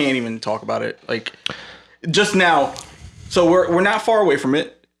 I can't even talk about it. Like, just now, so we're not far away from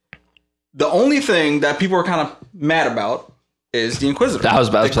it. The only thing that people are kind of mad about is the Inquisitor. I was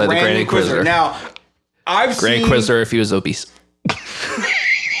about to play the Grand Inquisitor. Now, I've Grand seen... Inquisitor if he was obese.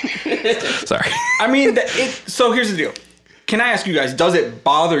 Sorry. I mean, so here's the deal. Can I ask you guys, does it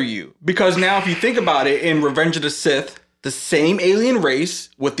bother you? Because now if you think about it, in Revenge of the Sith, the same alien race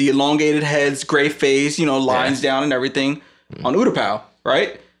with the elongated heads, gray face, lines down and everything on Utapau,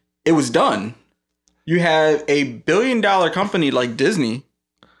 right? It was done. You have a $1 billion company like Disney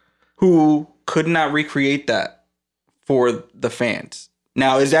who could not recreate that for the fans.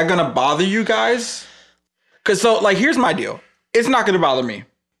 Now, is that going to bother you guys? Because here's my deal. It's not going to bother me.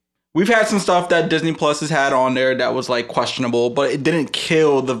 We've had some stuff that Disney Plus has had on there that was questionable, but it didn't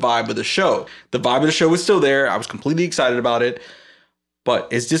kill the vibe of the show. The vibe of the show was still there. I was completely excited about it, but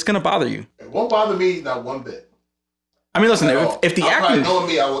it's just going to bother you. It won't bother me not one bit. I mean, listen, if the acting... Knowing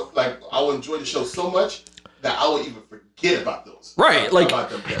me, I would enjoy the show so much that I would even forget about those. Right, about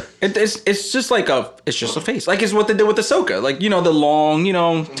them characters. It's just it's just a face. It's what they did with Ahsoka. the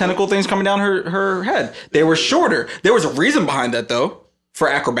long, tentacle things coming down her head. They were shorter. There was a reason behind that, though. For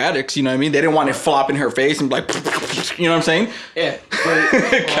acrobatics, you know what I mean? They didn't want it flop in her face and you know what I'm saying? Yeah.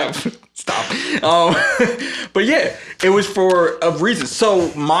 Stop. But yeah, it was for a reason. So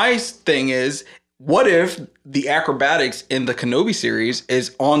my thing is, what if the acrobatics in the Kenobi series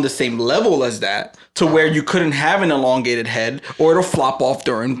is on the same level as that, to where you couldn't have an elongated head, or it'll flop off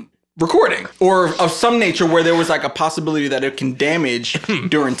during recording, or of some nature where there was a possibility that it can damage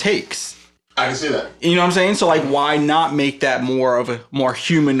during takes. I can see that. You know what I'm saying? So why not make that more of a more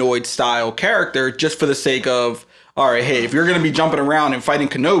humanoid style character, just for the sake of, all right, hey, if you're going to be jumping around and fighting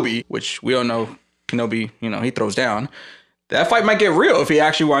Kenobi, which we all know Kenobi, he throws down, that fight might get real if he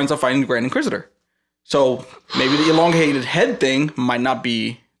actually winds up fighting the Grand Inquisitor. So maybe the elongated head thing might not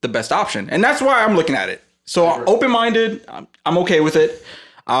be the best option. And that's why I'm looking at it. So open-minded, I'm okay with it.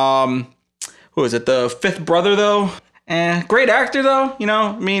 Who is it? The fifth brother, though? Great actor, though.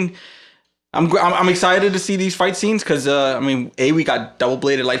 I'm excited to see these fight scenes because, we got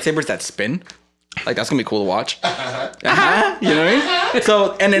double-bladed lightsabers that spin. That's going to be cool to watch. You know what I mean?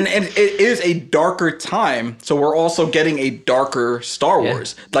 So, and it is a darker time, so we're also getting a darker Star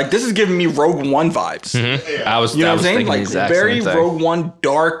Wars. This is giving me Rogue One vibes. Mm-hmm. I was saying? thinking the exact very same thing. Rogue One,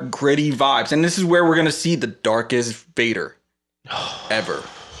 dark, gritty vibes. And this is where we're going to see the darkest Vader ever.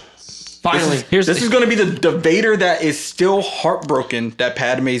 Finally. This is going to be the Vader that is still heartbroken that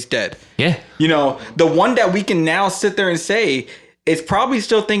Padme's dead. Yeah. The one that we can now sit there and say is probably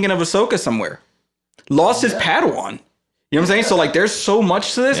still thinking of Ahsoka somewhere. Lost his Padawan. You know what I'm saying? So there's so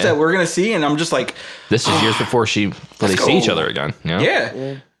much to this that we're going to see, and I'm just this is years before they see each other again.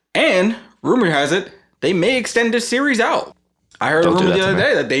 Yeah. And rumor has it, they may extend this series out. I heard a rumor the other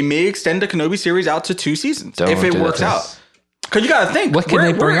day that they may extend the Kenobi series out to 2 seasons if it works out. Because you got to think. What can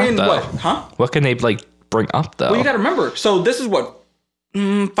they bring up, though? Huh? What can they bring up, though? Well, you got to remember. So this is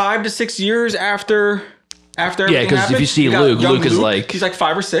 5 to 6 years after everything because happened? if you see Luke, Luke is he's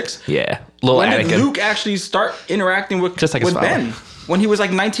 5 or 6. Yeah, little when Anakin. Did Luke actually start interacting with Just with Ben when he was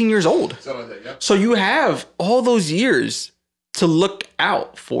 19 years old? Something like that, yeah. So you have all those years to look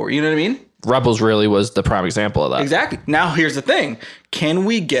out for. You know what I mean? Rebels really was the prime example of that. Exactly. Now here's the thing: can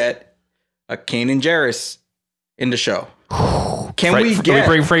we get a Kanan Jarrus in the show? Can we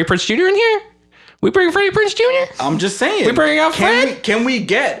bring Freddie Prinze Jr. in here? We bring Freddie Prinze Jr.? I'm just saying. We bring out Fred? Can we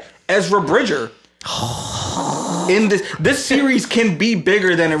get Ezra Bridger in this series? Can be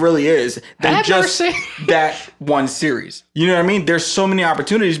bigger than it really is than just that one series. You know what I mean? There's so many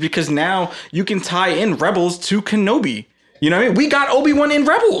opportunities because now you can tie in Rebels to Kenobi. You know what I mean? We got Obi-Wan in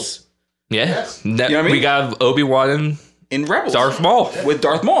Rebels. Yeah. Yes. You know what I mean? We got Obi-Wan in Rebels. Darth Maul. With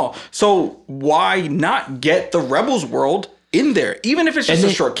Darth Maul. So why not get the Rebels world in there, even if it's just a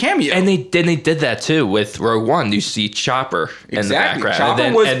short cameo? And they did that too with Rogue One. You see Chopper in the background.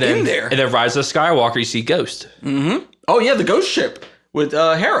 Chopper was in there. And then Rise of Skywalker, you see Ghost. Mm-hmm. Oh yeah, the Ghost ship with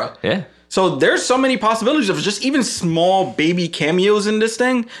Hera. Yeah. So there's so many possibilities of just even small baby cameos in this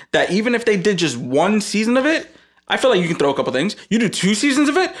thing that even if they did just 1 season of it, I feel like you can throw a couple things. You do 2 seasons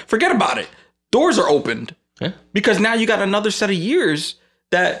of it, forget about it. Doors are opened. Yeah. Because now you got another set of years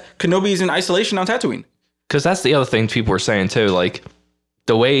that Kenobi is in isolation on Tatooine. Because that's the other thing people were saying too.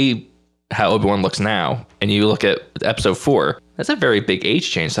 The way how Obi-Wan looks now, and you look at episode 4, That's a very big age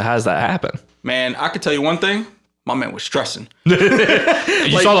change. So how does that happen? Man, I could tell you one thing. My man was stressing. You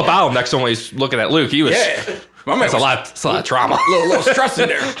saw the battle next time when he's looking at Luke. He was. Yeah. My man That's was a lot of trauma. a little stress in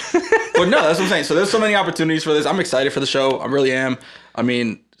there. But no, that's what I'm saying. So there's so many opportunities for this. I'm excited for the show. I really am. I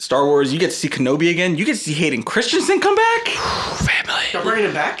mean, Star Wars, you get to see Kenobi again. You get to see Hayden Christensen come back. Family. They're bringing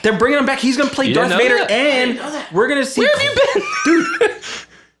him back. They're bringing him back. He's going to play You Darth didn't know Vader. that? And we're going to see... Where have you been? Dude.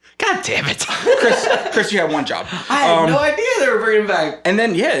 God damn it. Chris, you had one job. I had no idea they were bringing him back. And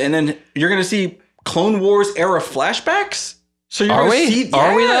then you're going to see Clone Wars era flashbacks. So you're Are going to we? see...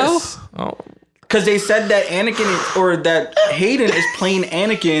 Are we though? Yes. Oh. Because they said that that Hayden is playing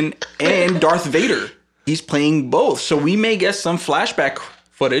Anakin and Darth Vader. He's playing both. So we may get some flashback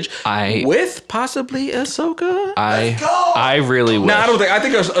footage with possibly Ahsoka. I really wish. No, I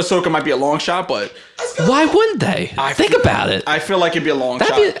think Ahsoka might be a long shot, but why wouldn't they? Think about it. I feel like it'd be a long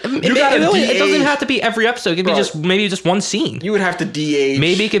shot. It doesn't even have to be every episode. It could be maybe just one scene. You would have to de-age.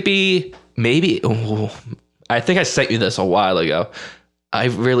 Maybe it could be I think I sent you this a while ago. I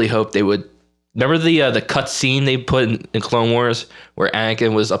really hope they would. Remember the cut scene they put in Clone Wars where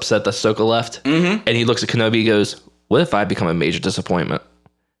Anakin was upset that Ahsoka left, and he looks at Kenobi and goes, "What if I become a major disappointment?"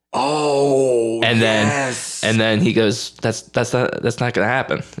 Oh, and yes. then he goes, "That's not gonna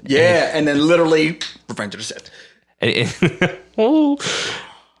happen." Yeah, and then literally Revenge of the Sith. Oh,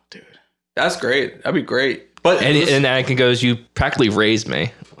 dude, that's great. That'd be great. But and Anakin goes, "You practically raised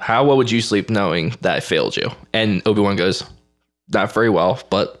me. What would you sleep knowing that I failed you?" And Obi-Wan goes, "Not very well,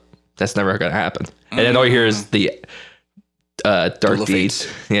 but." That's never gonna happen. And then all you hear is the dark deeds.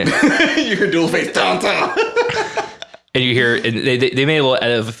 Yeah, you hear dual face downtown. And you hear they made a little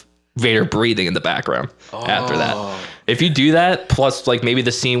edit of Vader breathing in the background after that. If you do that, plus like maybe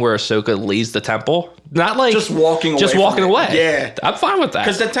the scene where Ahsoka leaves the temple, not like just walking away. Yeah, I'm fine with that.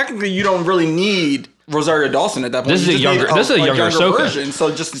 Because then technically you don't really need Rosario Dawson at that point. This is a younger Ahsoka version.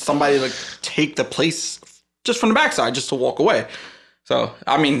 So just somebody like take the place just from the backside just to walk away. So,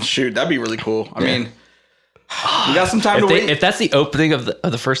 I mean, shoot, that'd be really cool. I mean, we got some time to wait. If that's the opening of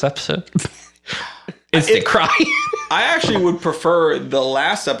the first episode, instant cry. I actually would prefer the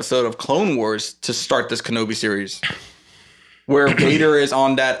last episode of Clone Wars to start this Kenobi series, where Vader is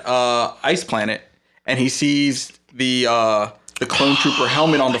on that ice planet and he sees the clone trooper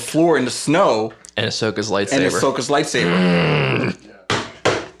helmet on the floor in the snow, and Ahsoka's lightsaber.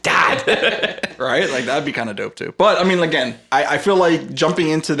 Dad. Right? Like, that'd be kind of dope too. But, I mean, again, I feel like jumping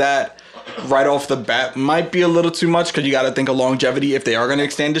into that right off the bat might be a little too much because you got to think of longevity if they are going to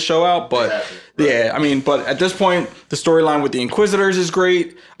extend the show out. But, yeah, I mean, but at this point, the storyline with the Inquisitors is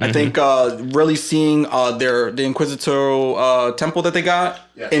great. I think really seeing the Inquisitor temple that they got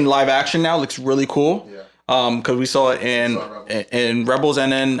in live action now looks really cool. Because we saw it in Rebels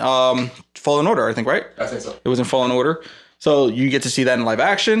and in Fallen Order, I think, right? I think so. It was in Fallen Order. So you get to see that in live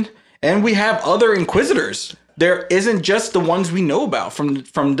action. And we have other Inquisitors. There isn't just the ones we know about from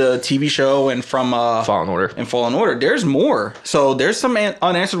the TV show and from Fallen Order. And Fallen Order. There's more. So there's some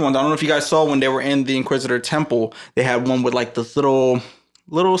unanswered ones. I don't know if you guys saw when they were in the Inquisitor temple. They had one with like this little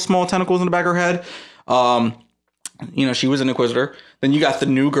small tentacles in the back of her head. She was an Inquisitor. Then you got the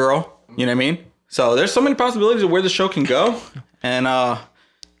new girl. You know what I mean? So there's so many possibilities of where the show can go. And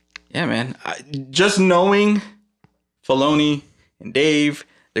yeah, man. Just knowing Filoni and Dave,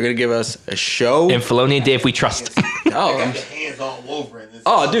 they're gonna give us a show. And Filoni and Dave, we trust. Got the hands all over it.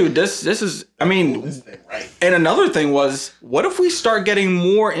 Dude, this is. I mean, this thing, right. And another thing was, what if we start getting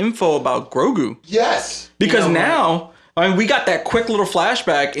more info about Grogu? Yes, because now, I mean, we got that quick little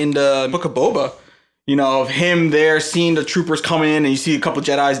flashback in the Book of Boba. Of him there seeing the troopers come in, and you see a couple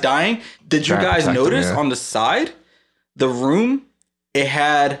Jedis dying. Did you guys notice on the side, the room, it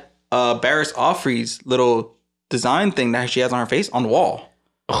had Barriss Offree's little design thing that she has on her face on the wall.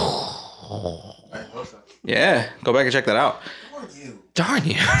 Yeah, go back and check that out. Darn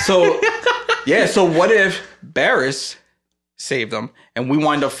you. So, yeah, so what if Barriss saved them and we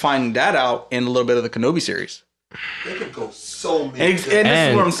wind up finding that out in a little bit of the Kenobi series? They could go so many. And this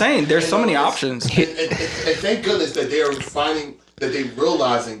is what I'm saying. There's so many options. And thank goodness that they are they're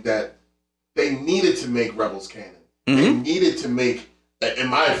realizing that they needed to make Rebels canon. They needed to make, in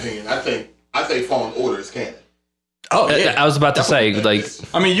my opinion, I think Fallen Order is canon. Oh, yeah. I was about to say, like,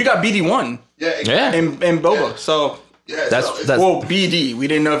 I mean, you got BD1. Yeah, exactly. And Boba. So yeah, that's well, BD. We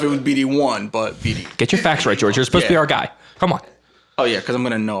didn't know if it was BD1, but BD. Get your facts right, George. You're supposed to be our guy. Come on. Oh yeah, because I'm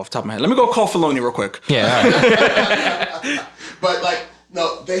gonna know off the top of my head. Let me go call Filoni real quick. Yeah. All right. But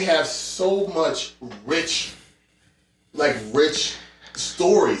no, they have so much rich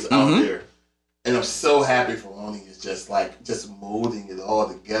stories out there And I'm so happy Filoni is just molding it all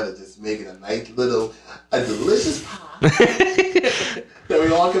together, just making a delicious pie that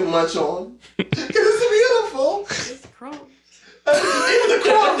we all can munch on. Because it's beautiful. It's crumbs. Even the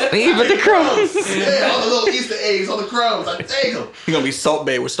crumbs. Even the crumbs. Yeah, all the little Easter eggs on the crumbs. I take them. You're gonna be Salt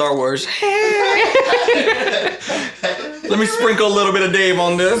Bae with Star Wars. Let me sprinkle a little bit of Dave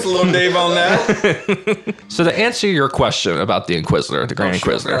on this, a little Dave on that. So to answer your question about the Inquisitor, the Grand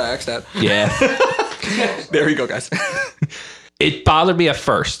Inquisitor. I asked that. Yeah. There we go, guys. It bothered me at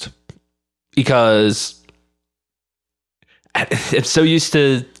first because I'm so used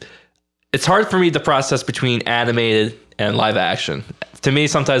to. It's hard for me to process between animated and live action. To me,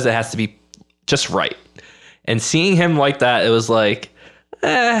 sometimes it has to be just right. And seeing him like that, it was like,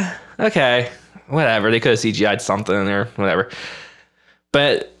 okay, whatever. They could have CGI'd something or whatever.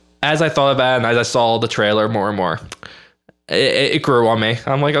 But as I thought about it and as I saw the trailer more and more, it grew on me.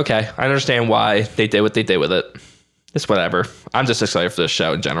 I'm like, okay, I understand why they did what they did with it. It's whatever. I'm just excited for this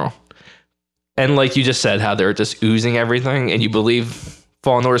show in general. And like you just said, how they're just oozing everything and you believe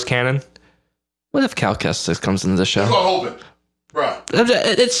Fallen Order's canon. What if Cal Kestis comes into the show? That's what I'm hoping. Bruh.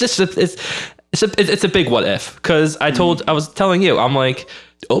 It's just it's a big what if, because I was telling you, I'm like,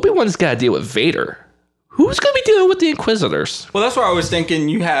 Obi-Wan's got to deal with Vader. Who's going to be dealing with the Inquisitors? Well, that's what I was thinking.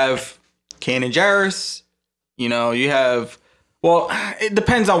 You have Kanan Jarrus. You know, you have. Well, it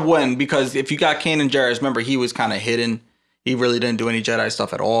depends on when, because if you got Kanan Jarrus, remember he was kind of hidden. He really didn't do any Jedi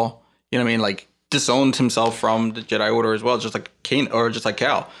stuff at all. You know what I mean? Like disowned himself from the Jedi Order as well, just like Kanan or just like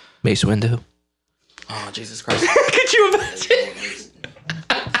Cal. Mace Windu. Oh, Jesus Christ! Could you imagine?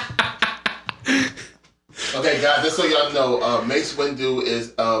 Okay, guys, just so y'all know, Mace Windu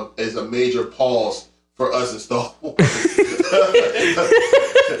is a major pause for us in Star Wars.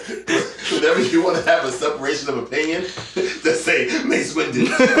 Whenever you want to have a separation of opinion, just say Mace Windu.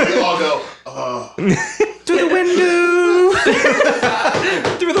 We all go, Through the window!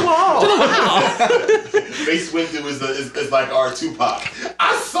 Through the wall! Mace Windu is like our Tupac.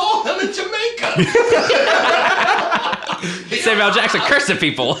 I saw him in Jamaica. Samuel L. Jackson cursing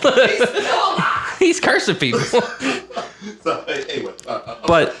people. He's cursing people. So, anyway,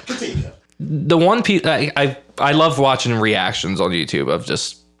 but continue. the one piece I love watching reactions on YouTube of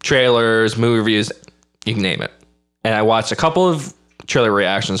just trailers, movie reviews, you can name it. And I watched a couple of trailer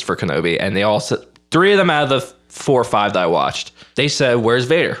reactions for Kenobi, and they all said, 3 of them out of the 4 or 5 that I watched, they said, "Where's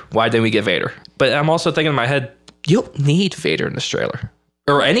Vader? Why didn't we get Vader?" But I'm also thinking in my head, you don't need Vader in this trailer.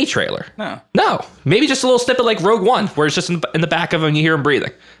 Or any trailer. No. Maybe just a little snippet like Rogue One, where it's just in the back of him and you hear him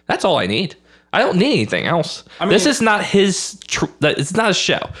breathing. That's all I need. I don't need anything else. I mean, this is not his. It's not a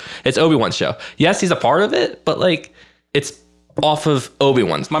show. It's Obi-Wan's show. Yes, he's a part of it, but like it's off of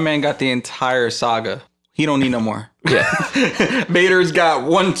Obi-Wan's. My man got the entire saga. He don't need no more. Yeah. Vader's got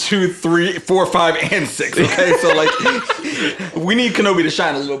 1, 2, 3, 4, 5, and 6. Okay, so like we need Kenobi to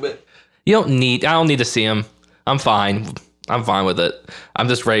shine a little bit. I don't need to see him. I'm fine. I'm fine with it. I'm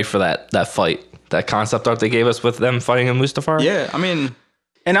just ready for that fight. That concept art they gave us with them fighting in Mustafar. Yeah, I mean,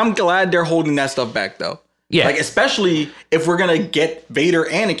 and I'm glad they're holding that stuff back though. Yeah. Like especially if we're gonna get Vader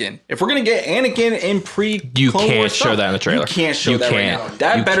Anakin. If we're gonna get Anakin in you Clone can't Wars show stuff, that in the trailer. You can't show You that can't. right now.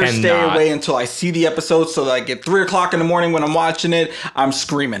 That You better stay cannot. away until I see the episode, so that like at 3 o'clock in the morning when I'm watching it, I'm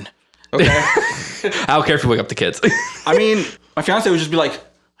screaming. Okay. I don't care if you wake up the kids. I mean, my fiance would just be like,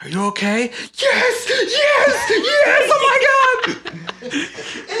 "Are you okay?" Yes, yes, yes! Oh my god!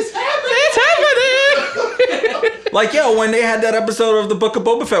 It's happening. Like, yo, when they had that episode of the Book of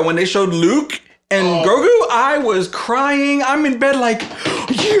Boba Fett, when they showed Luke and Grogu, I was crying. I'm in bed like,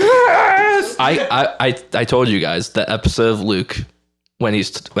 yes! I told you guys that episode of Luke when him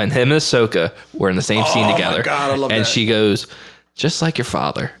and Ahsoka were in the same scene together. My God, I love and that. she goes, "Just like your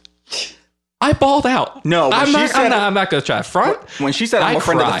father." I bawled out. No, when I'm she not going to try. When she said, "I'm I a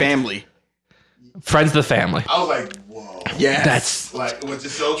friend of the cried. family." Friends of the family. I was like, whoa. Yes. That's Like, which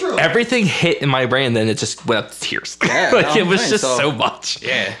is so true. everything hit in my brain, and then it just went up to tears. Yeah, like no, it was I'm just saying, so much.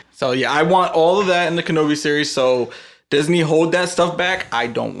 Yeah. So yeah, I want all of that in the Kenobi series. So Disney, hold that stuff back. I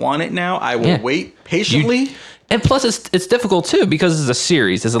don't want it now. I will wait patiently. And plus, it's difficult too because it's a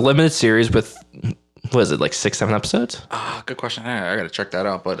series. It's a limited series with what is it, like 6, 7 episodes? Good question. I gotta check that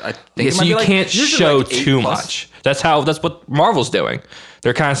out. But I think it So might you be like, can't usually show like 8 too plus. much. That's what Marvel's doing.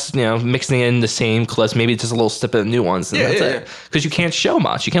 They're kind of mixing in the same clips, maybe just a little snippet of new ones, and that's it. Because you can't show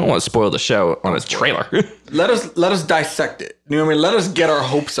much. You can't want to spoil the show on a trailer. Let us dissect it. You know what I mean? Let us get our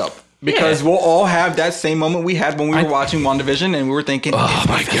hopes up. Because we'll all have that same moment we had when we were watching WandaVision and we were thinking, Oh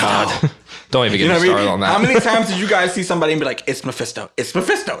my god! Don't even get You know me what I started mean? on that. How many times did you guys see somebody and be like, "It's Mephisto, it's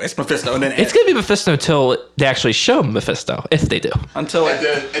Mephisto, it's Mephisto," and then It's gonna be Mephisto until they actually show Mephisto, if they do. until And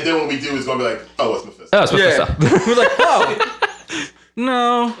then when we do, it's gonna be like, oh, it's Mephisto. Oh, it's Mephisto. yeah, we're like, "Oh,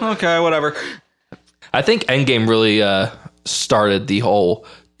 no, okay, whatever." I think Endgame really started the whole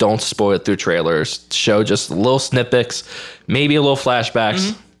don't spoil it through trailers. Show just little snippets, maybe a little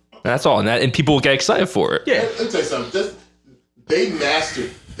flashbacks. That's all, and people will get excited for it. Yeah, Let me tell you something.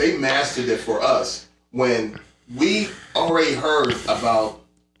 They mastered it for us when we already heard about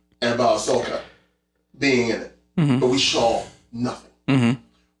Ahsoka being in it, but we saw nothing.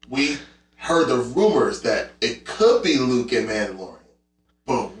 We heard the rumors that it could be Luke and Mandalorian,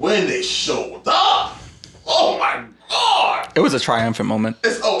 but when they showed up, oh my god! it was a triumphant moment.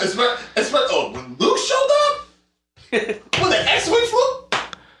 When Luke showed up, when the X-wing flew,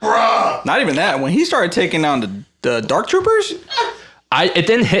 bruh. Not even that. When he started taking down the Dark Troopers, It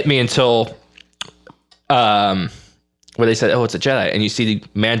didn't hit me until where they said, "Oh, it's a Jedi," and you see the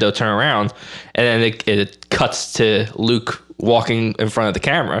Mando turn around, and then it cuts to Luke walking in front of the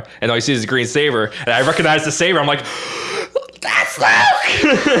camera, and all you see is a green saber, and I recognize the saber. I'm like, "That's Luke!"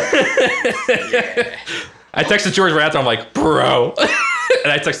 I texted George right after. I'm like, "Bro,"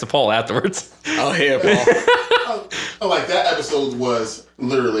 and I texted Paul afterwards. oh yeah, Paul. Oh, like that episode was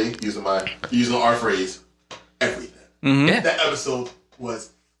literally using our phrase, everything. Yeah. That episode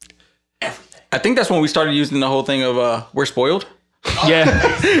was everything. I think that's when we started using the whole thing of we're spoiled. Yeah,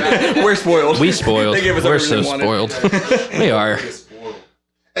 We're spoiled. we spoiled. They gave us We're everything so we wanted. spoiled. We are. We're spoiled.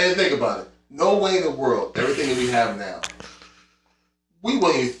 And think about it. No way in the world, everything that we have now, we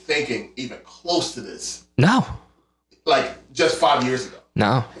weren't even thinking even close to this. No, Like just 5 years ago.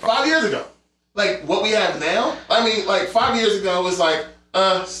 no. 5 years ago. Like what we have now. I mean, like 5 years ago it was like,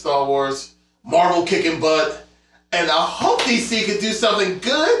 Star Wars, Marvel kicking butt. And I hope DC could do something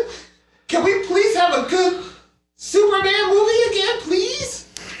good. Can we please have a good Superman movie again, please?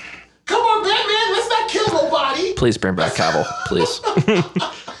 Come on, Batman, let's not kill nobody. Please bring back Cavill, please.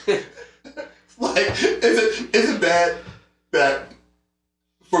 Like, is it bad that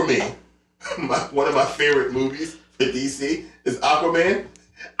for me, one of my favorite movies for DC is Aquaman?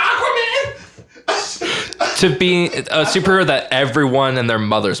 To be a superhero that everyone and their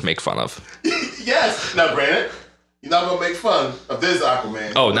mothers make fun of. Yes. Now, granted, you're not gonna make fun of this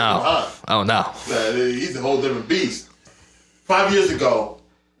Aquaman. Oh no. Oh no. He's a whole different beast. 5 years ago,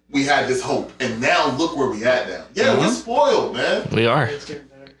 we had this hope, and now look where we at now. Yeah, we're spoiled, man. We are. It's getting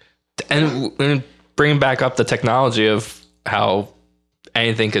better. And bringing back up the technology of how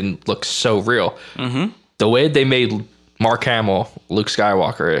anything can look so real. The way they made Mark Hamill, Luke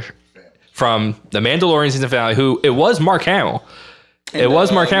Skywalker, from the Mandalorian season finale, who it was Mark Hamill. It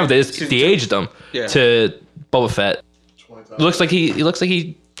was Mark Hamill. They de-aged him to Boba Fett. Looks like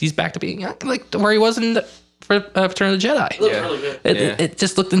he's back to being like where he was in for Return of the Jedi. It looks really good. It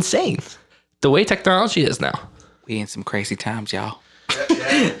just looked insane. The way technology is now. We in some crazy times, y'all.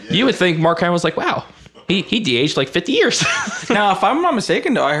 You would think Mark Hamill was like, wow, he de-aged like 50 years. Now, if I'm not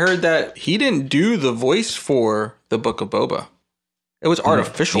mistaken, though, I heard that he didn't do the voice for the Book of Boba. It was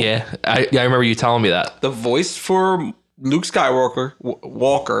artificial. Yeah, I remember you telling me that. The voice for Luke Skywalker,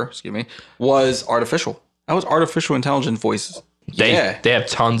 was artificial. That was artificial intelligence voices. They have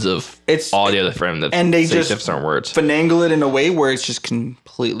tons of audio for him to and they say just different words. Finagle it in a way where it's just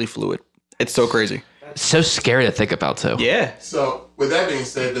completely fluid. It's so crazy. So scary to think about too. Yeah. So with that being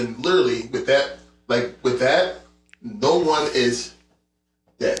said, then literally with that, no one is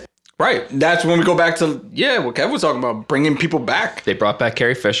dead. Right. That's when we go back to what Kev was talking about, bringing people back. They brought back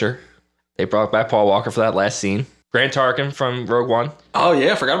Carrie Fisher. They brought back Paul Walker for that last scene. Grant Tarkin from Rogue One. Oh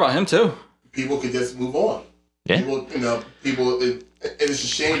yeah, I forgot about him too. People could just move on. Yeah. People. It's a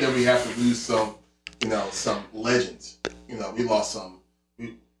shame that we have to lose some legends. We lost some.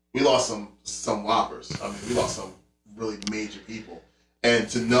 We lost some whoppers. I mean, we lost some really major people. And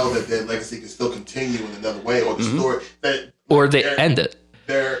to know that their legacy can still continue in another way, or the story that, or they end it.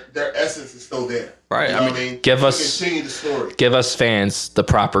 Their essence is still there. Right. You know what I mean? Continue the story. Give us fans the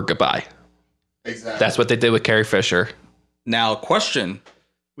proper goodbye. Exactly. That's what they did with Carrie Fisher. Now, question: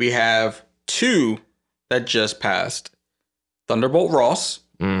 we have two that just passed: Thunderbolt Ross.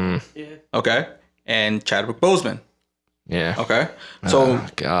 Yeah. Okay, and Chadwick Boseman. Yeah. Okay. So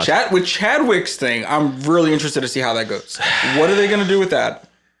with Chadwick's thing, I'm really interested to see how that goes. What are they going to do with that,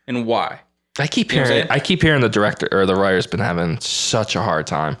 and why? I keep hearing the director or the writer's been having such a hard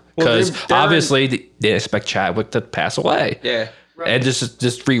time because they're obviously they expect Chadwick to pass away. Yeah. And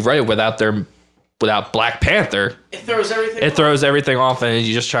just rewrite it without Black Panther. It throws everything. It throws everything off, and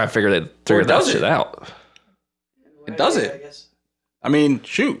you just try to figure that shit out. It does it. I guess. I mean,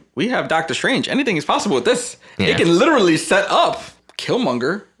 shoot, we have Doctor Strange. Anything is possible with this. Yeah. It can literally set up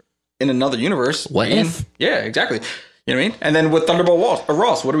Killmonger in another universe. What if? Yeah, exactly. You know what I mean? And then with Thunderbolt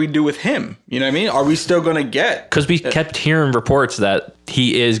Ross, what do we do with him? You know what I mean? Are we still going to get... Because we kept hearing reports that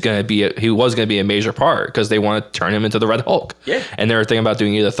he was going to be a major part because they want to turn him into the Red Hulk. Yeah. And they were thinking about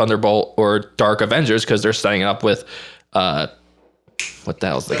doing either Thunderbolt or Dark Avengers because they're setting up with, what the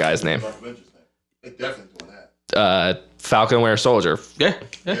hell's the guy's name? They definitely doing that. Falcon Winter Soldier. Yeah.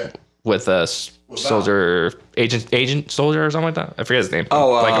 Yeah. With a soldier, agent soldier or something like that. I forget his name.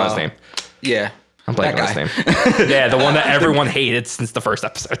 Oh, I'm blanking on his name. Yeah. I'm blanking on his name. Yeah, the one that everyone hated since the first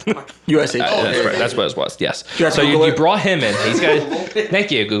episode. USA. That's what it was. Yes. You have to So Google you it? brought him in. He's got.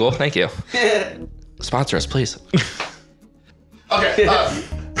 Thank you, Google. Thank you. Sponsor us, please. Okay.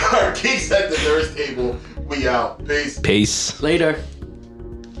 Our Geeks at the Nurse Table. We out. Peace. Peace. Later.